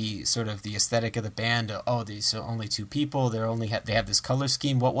it the sort of the aesthetic of the band? Oh, these are only two people. They have this color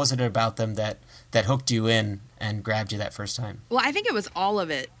scheme. What was it about them that hooked you in and grabbed you that first time? Well, I think it was all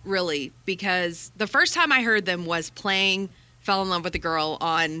of it, really, because the first time I heard them was playing Fell in Love with a Girl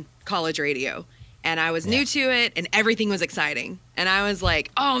on college radio. And I was new to it, and everything was exciting. And I was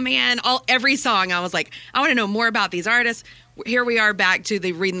like, oh, man, every song, I was like, I want to know more about these artists. Here we are back to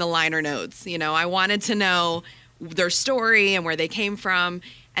the reading the liner notes. You know, I wanted to know their story and where they came from.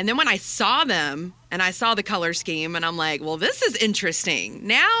 And then when I saw them and I saw the color scheme, and I'm like, well, this is interesting.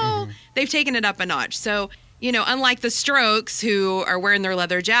 Now they've taken it up a notch. So, you know, unlike the Strokes, who are wearing their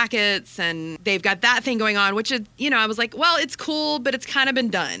leather jackets and they've got that thing going on, which is, you know, I was like, well, it's cool, but it's kind of been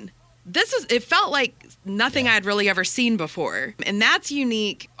done. It felt like nothing I'd really ever seen before. And that's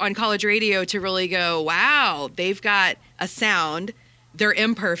unique on college radio to really go, wow, they've got a sound. They're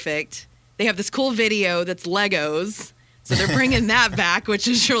imperfect. They have this cool video that's Legos. So they're bringing that back, which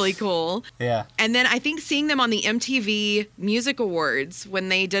is really cool. Yeah. And then I think seeing them on the MTV Music Awards when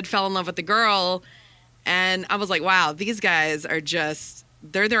they did Fell in Love with the Girl, and I was like, wow, these guys are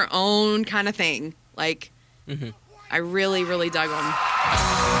they're their own kind of thing. Like, I really, really dug them.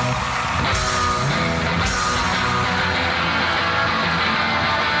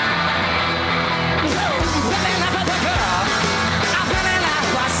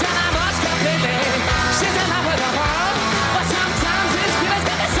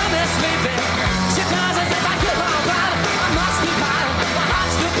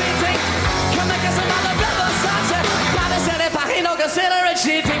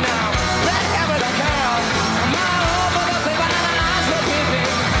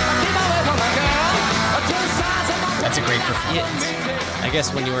 That's a great performance. I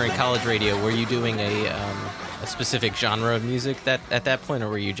guess when you were in college radio, were you doing a specific genre of music at that point, or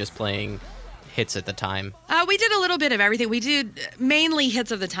were you just playing hits at the time? We did a little bit of everything. We did mainly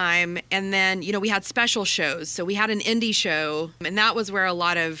hits of the time, and then, you know, we had special shows. So we had an indie show, and that was where a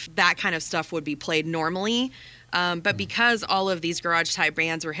lot of that kind of stuff would be played normally. But because all of these garage-type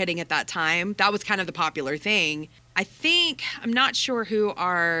bands were hitting at that time, that was kind of the popular thing. I'm not sure who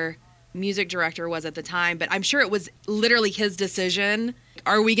our music director was at the time, but I'm sure it was literally his decision.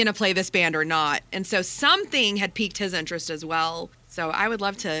 Are we going to play this band or not? And so something had piqued his interest as well. So I would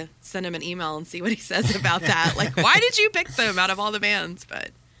love to send him an email and see what he says about that. Like, why did you pick them out of all the bands?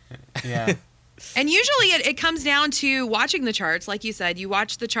 But yeah. And usually it comes down to watching the charts. Like you said, you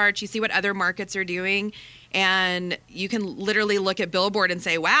watch the charts, you see what other markets are doing, and you can literally look at Billboard and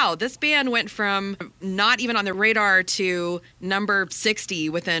say, wow, this band went from not even on the radar to number 60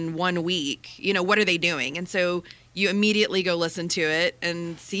 within 1 week. You know, what are they doing? And so you immediately go listen to it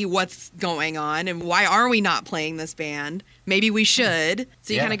and see what's going on and why are we not playing this band? Maybe we should.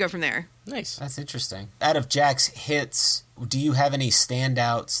 So you kind of go from there. Nice. That's interesting. Out of Jack's hits, do you have any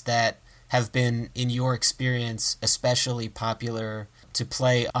standouts that have been, in your experience, especially popular to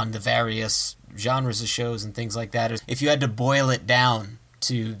play on the various genres of shows and things like that? If you had to boil it down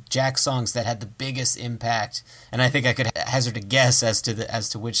to Jack songs that had the biggest impact, and I think I could hazard a guess as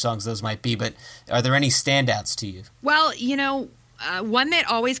to which songs those might be, but are there any standouts to you? Well, you know, one that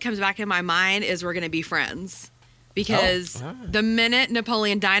always comes back in my mind is We're Gonna Be Friends, because the minute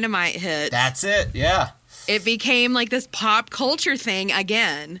Napoleon Dynamite hit, that's it, yeah. It became like this pop culture thing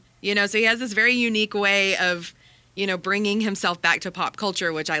again. You know, so he has this very unique way of, you know, bringing himself back to pop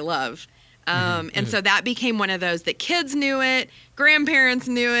culture, which I love. And so that became one of those that kids knew it, grandparents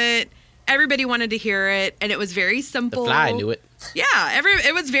knew it, everybody wanted to hear it, and it was very simple. The Fly knew it. Yeah,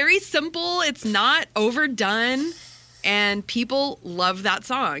 it was very simple. It's not overdone, and people love that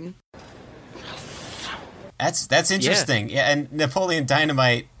song. That's interesting. Yeah, and Napoleon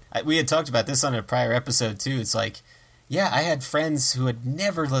Dynamite, we had talked about this on a prior episode too. It's like, yeah, I had friends who had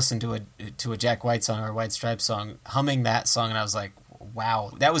never listened to a Jack White song or a White Stripes song humming that song, and I was like,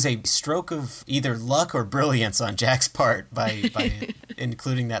 wow, that was a stroke of either luck or brilliance on Jack's part by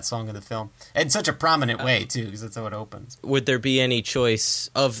including that song in the film. In such a prominent way, too, because that's how it opens. Would there be any choice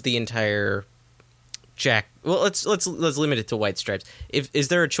of the entire Jack. Well, let's limit it to White Stripes. Is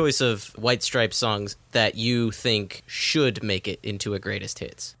there a choice of White Stripes songs that you think should make it into a greatest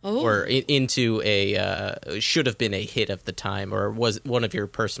hits, or into a should have been a hit of the time, or was one of your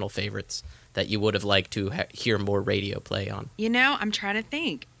personal favorites that you would have liked to hear more radio play on? You know, I'm trying to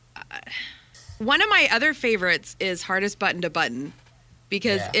think. One of my other favorites is Hardest Button to Button,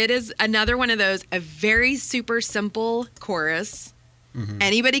 because it is another one of those, a very super simple chorus. Mm-hmm.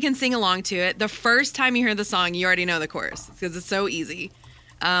 Anybody can sing along to it. The first time you hear the song, you already know the chorus because it's so easy.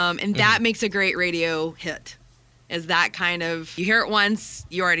 And that makes a great radio hit. Is that kind of, you hear it once,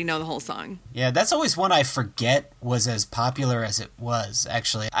 you already know the whole song. Yeah, that's always one I forget was as popular as it was,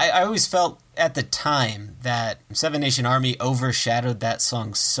 actually. I always felt at the time that Seven Nation Army overshadowed that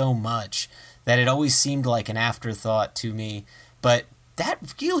song so much that it always seemed like an afterthought to me. But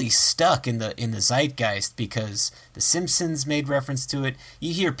that really stuck in the zeitgeist because The Simpsons made reference to it.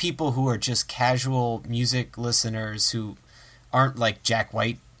 You hear people who are just casual music listeners who aren't like Jack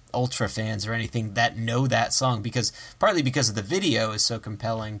White ultra fans or anything that know that song partly because of the video is so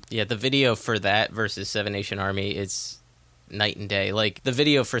compelling. Yeah, the video for that versus Seven Nation Army is night and day. Like, the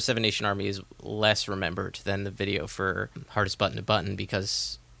video for Seven Nation Army is less remembered than the video for Hardest Button to Button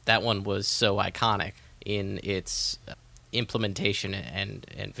because that one was so iconic in its implementation and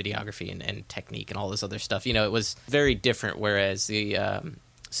videography and technique and all this other stuff. You know, it was very different, whereas the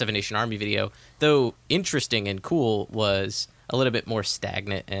Seven Nation Army video, though interesting and cool, was a little bit more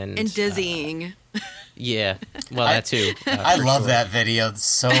stagnant and dizzying. Yeah, well, that too. I love that video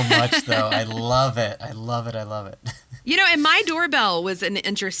so much, though. I love it. I love it. You know, and My Doorbell was an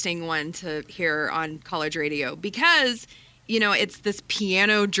interesting one to hear on college radio because, you know, it's this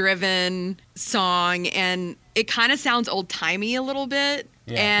piano-driven song, and it kind of sounds old-timey a little bit.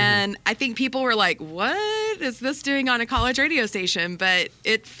 Yeah. And I think people were like, what is this doing on a college radio station? But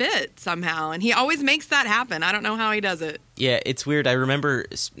it fit somehow, and he always makes that happen. I don't know how he does it. Yeah, it's weird. I remember,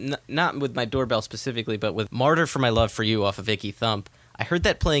 not with My Doorbell specifically, but with Martyr for My Love for You off of Icky Thump, I heard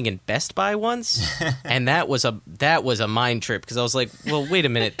that playing in Best Buy once, and that was a mind trip because I was like, well, wait a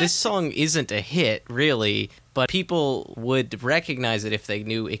minute, this song isn't a hit, really, but people would recognize it if they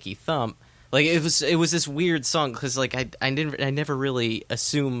knew Icky Thump. Like, it was this weird song because, like, I never really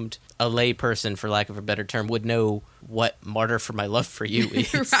assumed a lay person, for lack of a better term, would know what Martyr for My Love for You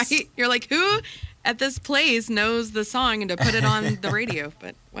is. Right? You're like, who at this place knows the song and to put it on the radio?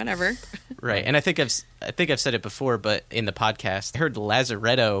 But whatever. Right, and I think I've said it before, but in the podcast, I heard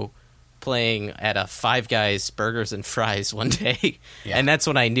Lazaretto playing at a Five Guys Burgers and Fries one day, and that's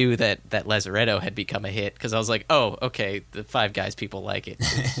when I knew that Lazaretto had become a hit because I was like, oh, okay, the Five Guys people like it.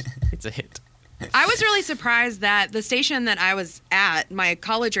 It's a hit. I was really surprised that the station that I was at, my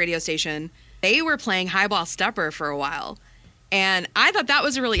college radio station, they were playing Highball Stepper for a while. And I thought that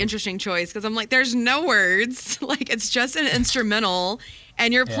was a really interesting choice because I'm like, there's no words. Like, it's just an instrumental.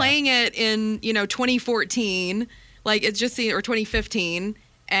 And you're playing it in, 2014. Like, it's just, or 2015.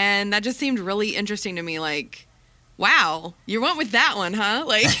 And that just seemed really interesting to me. Like, wow, you went with that one, huh?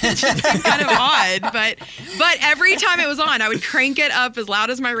 Like, it just seemed kind of odd. But every time it was on, I would crank it up as loud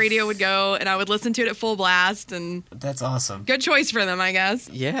as my radio would go, and I would listen to it at full blast. And that's awesome. Good choice for them, I guess.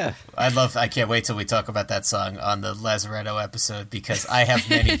 Yeah. I can't wait till we talk about that song on the Lazaretto episode because I have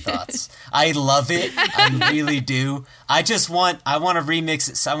many thoughts. I love it. I really do. I want to remix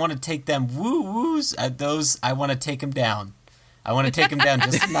it. So I want to take them woo-woos. I want to take them down. I want to take them down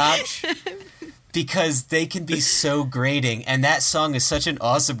just a notch. Because they can be so grating, and that song is such an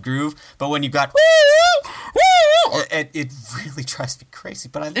awesome groove. But when you got it really drives me crazy.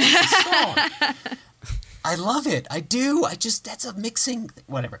 But I love the song. I love it. I do. That's a mixing.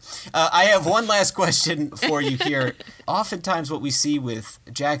 Whatever. I have one last question for you here. Oftentimes, what we see with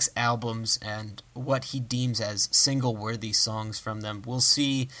Jack's albums and what he deems as single-worthy songs from them, we'll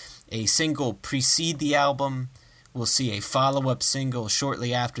see a single precede the album. We'll see a follow-up single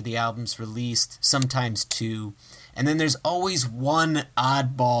shortly after the album's released, sometimes two. And then there's always one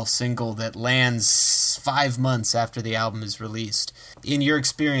oddball single that lands 5 months after the album is released. In your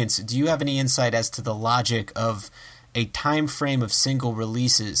experience, do you have any insight as to the logic of a time frame of single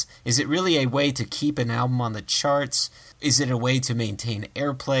releases? Is it really a way to keep an album on the charts? Is it a way to maintain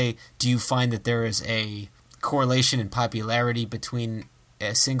airplay? Do you find that there is a correlation in popularity between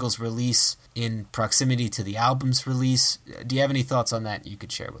a single's release in proximity to the album's release? Do you have any thoughts on that you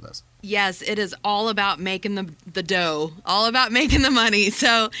could share with us? Yes, it is all about making the dough, all about making the money.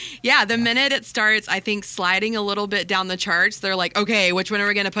 So, yeah, the minute it starts, I think, sliding a little bit down the charts, they're like, okay, which one are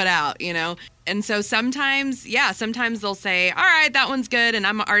we going to put out, And so sometimes they'll say, all right, that one's good, and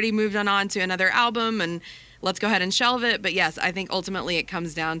I'm already moved on to another album, and let's go ahead and shelve it. But yes, I think ultimately it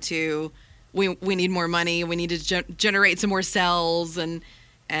comes down to we need more money. We need to generate some more sales, and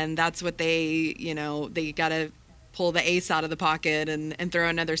that's what they got to pull the ace out of the pocket and throw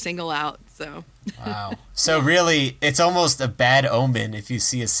another single out. So wow. So really, it's almost a bad omen if you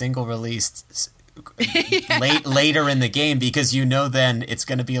see a single released later in the game, because then it's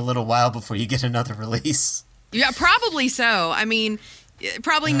going to be a little while before you get another release. Yeah, probably so. I mean,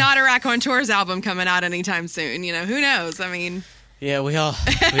 probably not a Raconteurs album coming out anytime soon. Who knows? I mean, yeah, we all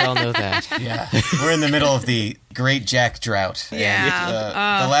know that. Yeah, we're in the middle of the Great Jack Drought.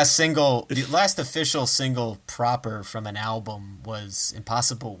 Yeah, the last official single proper from an album was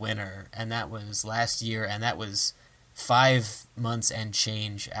Impossible Winter, and that was last year, and that was 5 months and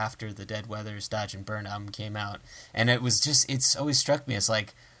change after the Dead Weathers Dodge and Burn album came out. And it's always struck me as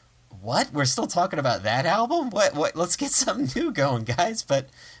like, what? We're still talking about that album? What? Let's get something new going, guys. But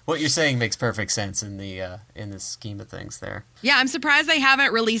what you're saying makes perfect sense in the scheme of things there. Yeah, I'm surprised they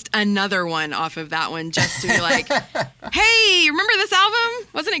haven't released another one off of that one just to be like, hey, remember this album?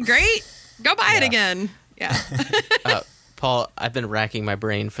 Wasn't it great? Go buy it again. Yeah. Paul, I've been racking my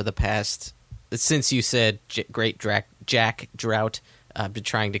brain for the past, since you said Great Jack Drought, I've been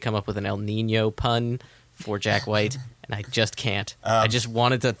trying to come up with an El Nino pun for Jack White, and I just can't. I just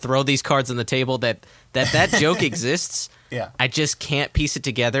wanted to throw these cards on the table that joke exists. Yeah. I just can't piece it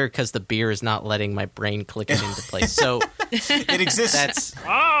together because the beer is not letting my brain click it into place. So it exists. All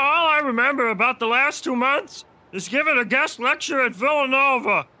I remember about the last 2 months is giving a guest lecture at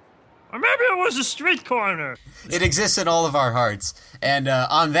Villanova. Or maybe it was a street corner. It exists in all of our hearts. And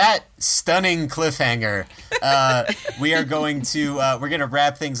on that stunning cliffhanger, we're going to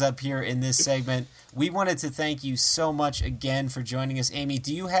wrap things up here in this segment. We wanted to thank you so much again for joining us. Amy,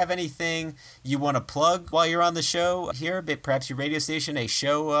 do you have anything you want to plug while you're on the show here? Perhaps your radio station, a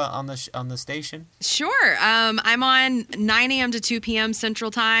show on the station? Sure. I'm on 9 a.m. to 2 p.m.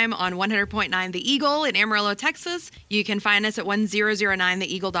 Central Time on 100.9 The Eagle in Amarillo, Texas. You can find us at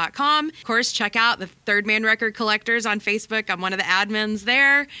 1009theeagle.com. Of course, check out the Third Man Record Collectors on Facebook. I'm one of the admins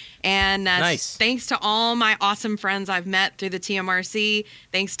there. And nice. Thanks to all my awesome friends I've met through the TMRC.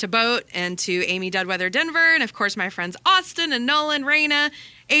 Thanks to Boat and to Amy Deadweather Denver, and of course my friends Austin and Nolan, Raina,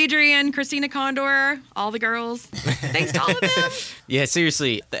 Adrian, Christina Condor, all the girls. Thanks to all of them. Yeah,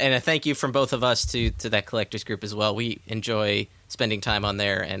 seriously, and a thank you from both of us to that collectors group as well. We enjoy spending time on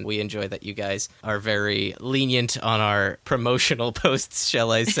there, and we enjoy that you guys are very lenient on our promotional posts,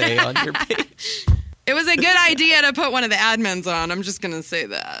 shall I say, on your page. It was a good idea to put one of the admins on. I'm just going to say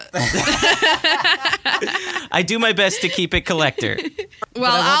that. I do my best to keep it collector.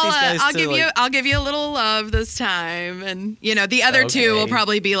 Well, I'll give you a little love this time, and the other two will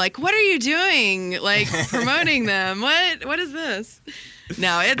probably be like, "What are you doing? Like promoting them? What is this?"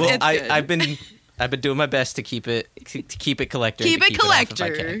 No, it's good. I've been doing my best to keep it collector. Keep it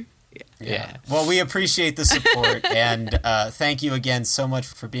collector. Yeah. Well, we appreciate the support, and thank you again so much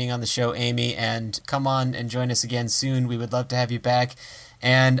for being on the show, Amy, and come on and join us again soon. We would love to have you back,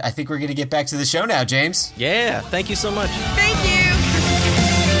 and I think we're going to get back to the show now, James. Yeah, thank you so much. Thank you.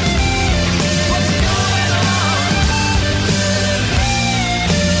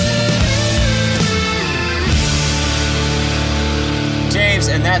 James,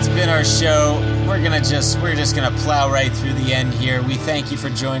 and that's been our show. We're just gonna plow right through the end here. We thank you for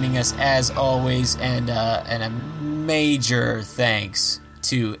joining us as always, and a major thanks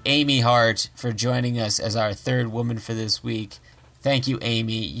to Amy Hart for joining us as our third woman for this week. Thank you,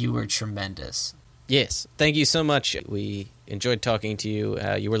 Amy. You were tremendous. Yes, thank you so much. We enjoyed talking to you.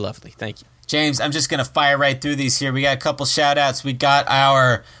 You were lovely. Thank you. James, I'm just going to fire right through these here. We got a couple shout-outs. We got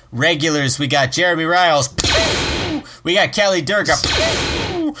our regulars. We got Jeremy Riles. We got Kelly Durga.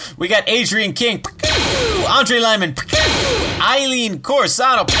 We got Adrian King. Andre Lyman. Eileen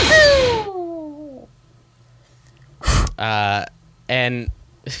Corsano. And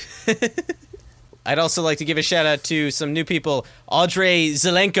I'd also like to give a shout-out to some new people. Audrey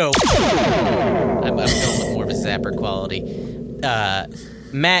Zelenko. I'm going with more of a zapper quality.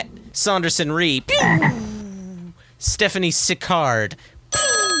 Matt Saunderson-Ree. Stephanie Sicard.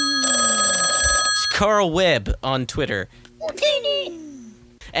 Carl Webb on Twitter.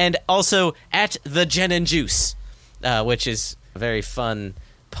 And also at the Gin and Juice, which is a very fun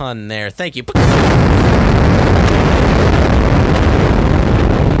pun there. Thank you.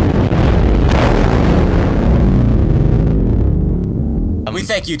 We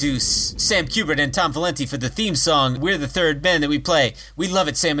thank you to Sam Kubert and Tom Valenti for the theme song, We're the Third Men, that we play. We love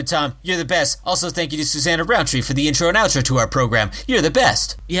it, Sam and Tom. You're the best. Also, thank you to Susanna Roundtree for the intro and outro to our program. You're the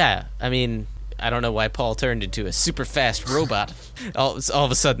best. Yeah, I mean, I don't know why Paul turned into a super fast robot all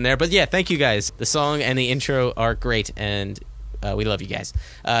of a sudden there. But yeah, thank you guys. The song and the intro are great, and we love you guys.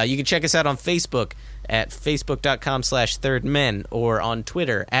 You can check us out on Facebook at facebook.com/thirdmen or on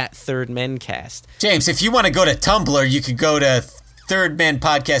Twitter at thirdmencast. James, if you want to go to Tumblr, you could go to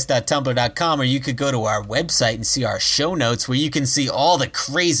thirdmenpodcast.tumblr.com, or you could go to our website and see our show notes where you can see all the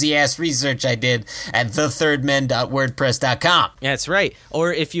crazy-ass research I did at thethirdmen.wordpress.com. That's right.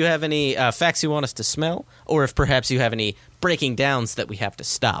 Or if you have any facts you want us to smell, or if perhaps you have any breaking downs that we have to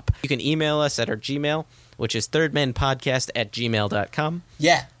stop, you can email us at our Gmail, which is thirdmenpodcast@gmail.com.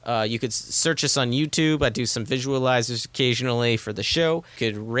 Yeah. You could search us on YouTube. I do some visualizers occasionally for the show.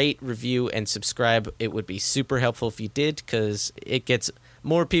 You could rate, review, and subscribe. It would be super helpful if you did, because it gets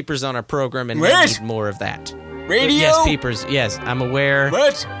more peepers on our program, and we need more of that. Radio? Yes, peepers. Yes, I'm aware.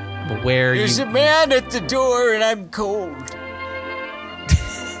 What? I'm aware. There's a man at the door, and I'm cold.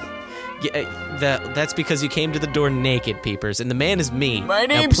 Yeah, that's because you came to the door naked, Peepers, and the man is me. My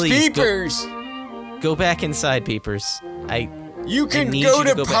name's Peepers. Go back inside, Peepers. You can go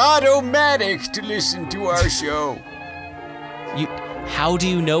to Podomatic to listen to our show. How do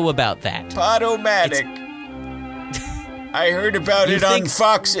you know about that? Podomatic. I heard about it on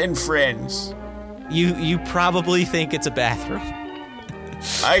Fox and Friends. You probably think it's a bathroom.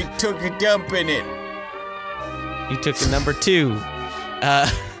 I took a dump in it. You took the number 2.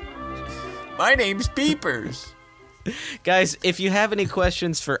 My name's Peepers. Guys, if you have any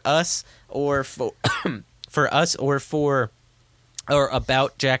questions for us or for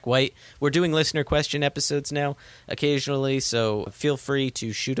about Jack White, we're doing listener question episodes now occasionally, so feel free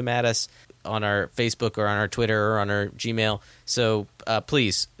to shoot them at us on our Facebook or on our Twitter or on our Gmail. So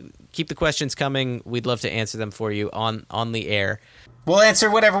please keep the questions coming. We'd love to answer them for you on the air. We'll answer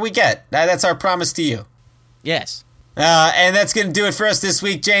whatever we get. That's our promise to you. Yes. And that's going to do it for us this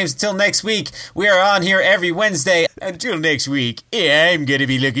week, James. Until next week, we are on here every Wednesday. Until next week, I'm going to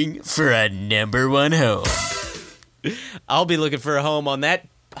be looking for a number 1 home. I'll be looking for a home on that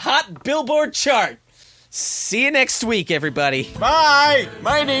hot Billboard chart. See you next week, everybody. Bye.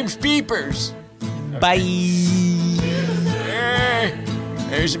 My name's Peepers. Bye.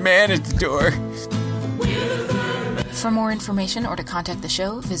 There's a man at the door. For more information or to contact the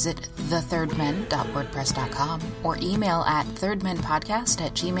show, visit thethirdmen.wordpress.com or email at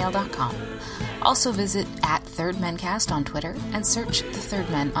thirdmenpodcast@gmail.com. Also visit @thirdmencast on Twitter and search The Third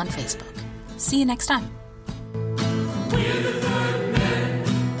Men on Facebook. See you next time.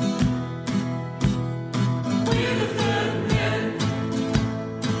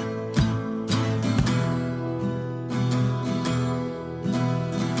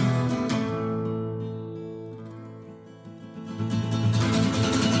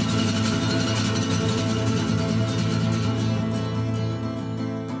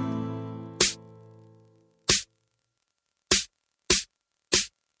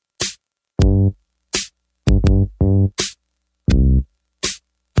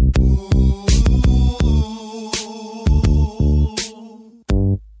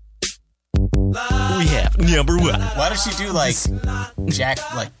 Number 1. Why don't you do like Jack,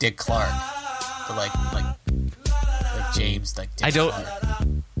 like Dick Clark, but like James, like Dick Clark.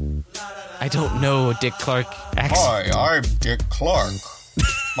 I don't know Dick Clark accent. Hi, I'm Dick Clark.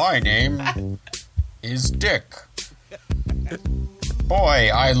 My name is Dick.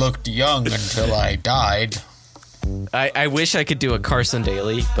 Boy, I looked young until I died. I wish I could do a Carson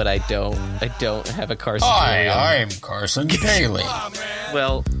Daly, but I don't. I don't have a Carson Daly. Hi, I'm Carson Daly.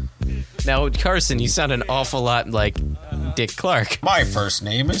 Well, now, Carson, you sound an awful lot like Dick Clark. My first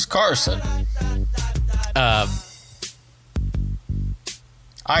name is Carson. I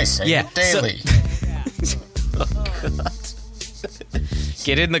say it daily. Oh, God.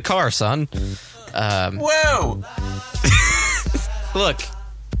 Get in the car, son. Whoa! Look.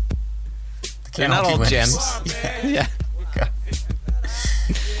 They're not all gems. Yeah.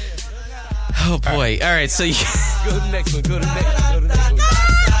 Oh, boy. All right, so you... Go to the next one. Go to the next one. Go to the next one.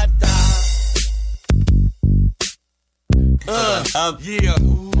 Yeah.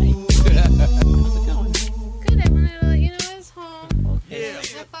 Good. I wanted to let you know I was home. Yeah. I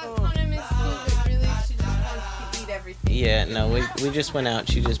thought Connor missed you, but really she just wants to eat everything. Yeah, no, we just went out.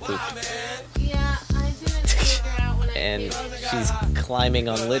 She just pooped. Yeah, I didn't figure out when and she's climbing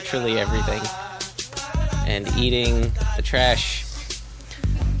on literally everything and eating the trash.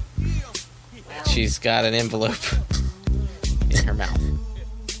 She's got an envelope in her mouth.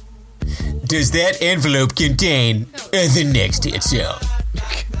 Does that envelope contain the next hit song?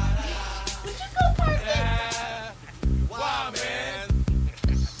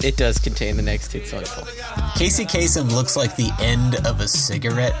 It does contain the next hit song. Casey Kasem looks like the end of a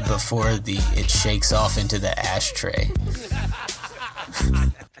cigarette before it shakes off into the ashtray.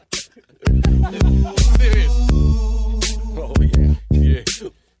 Oh, yeah.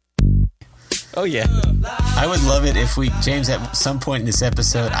 Oh, yeah. I would love it if James, at some point in this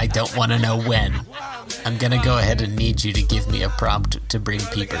episode, I don't want to know when, I'm going to go ahead and need you to give me a prompt to bring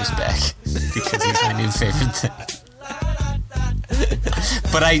Peepers back, because he's my new favorite thing.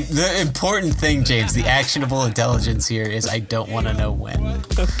 But the important thing, James, the actionable intelligence here is I don't want to know when.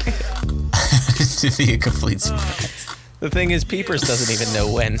 Okay. To be a complete surprise. The thing is, Peepers doesn't even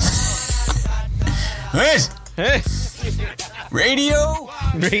know when. What? Hey. Radio?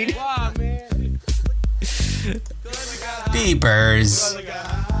 Peepers.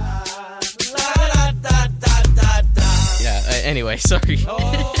 Yeah, anyway, sorry.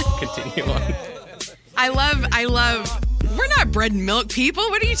 Continue on. I love. We're not bread and milk people.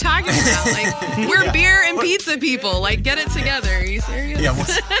 What are you talking about? Like, we're beer and pizza people. Like, get it together. Are you serious? Yeah.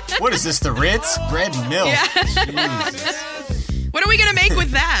 What is this? The Ritz? Bread and milk. Yeah. What are we gonna make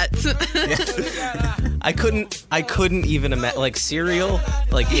with that? I couldn't even imagine, like, cereal.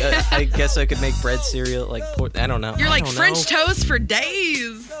 Like, I guess I could make bread cereal. Like, I don't know. You're like French toast for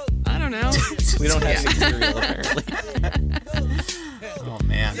days. I don't know. We don't have any cereal, apparently. Oh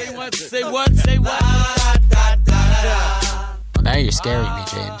man. Say what? Well, now you're scaring me,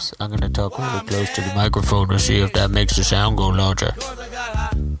 James. I'm gonna talk really close to the microphone to see if that makes the sound go larger.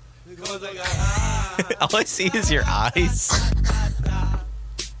 All I see is your eyes.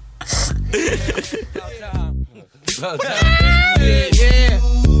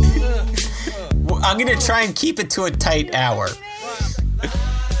 I'm gonna try and keep it to a tight hour.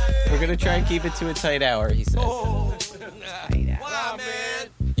 We're gonna try and keep it to a tight hour, he says.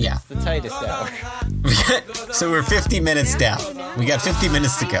 Yeah. It's the tightest hour. So we're 50 minutes down. We got 50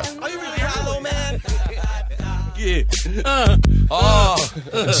 minutes to go.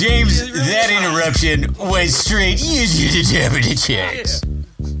 James, that interruption went straight into the top of the charts.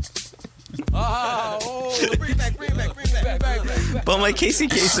 But my Casey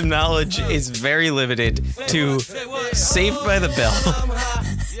Kasem knowledge is very limited to Saved by the Bell,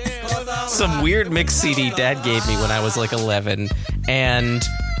 some weird mix CD Dad gave me when I was like 11, and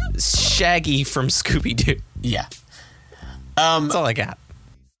Shaggy from Scooby-Doo. Yeah. That's all I got.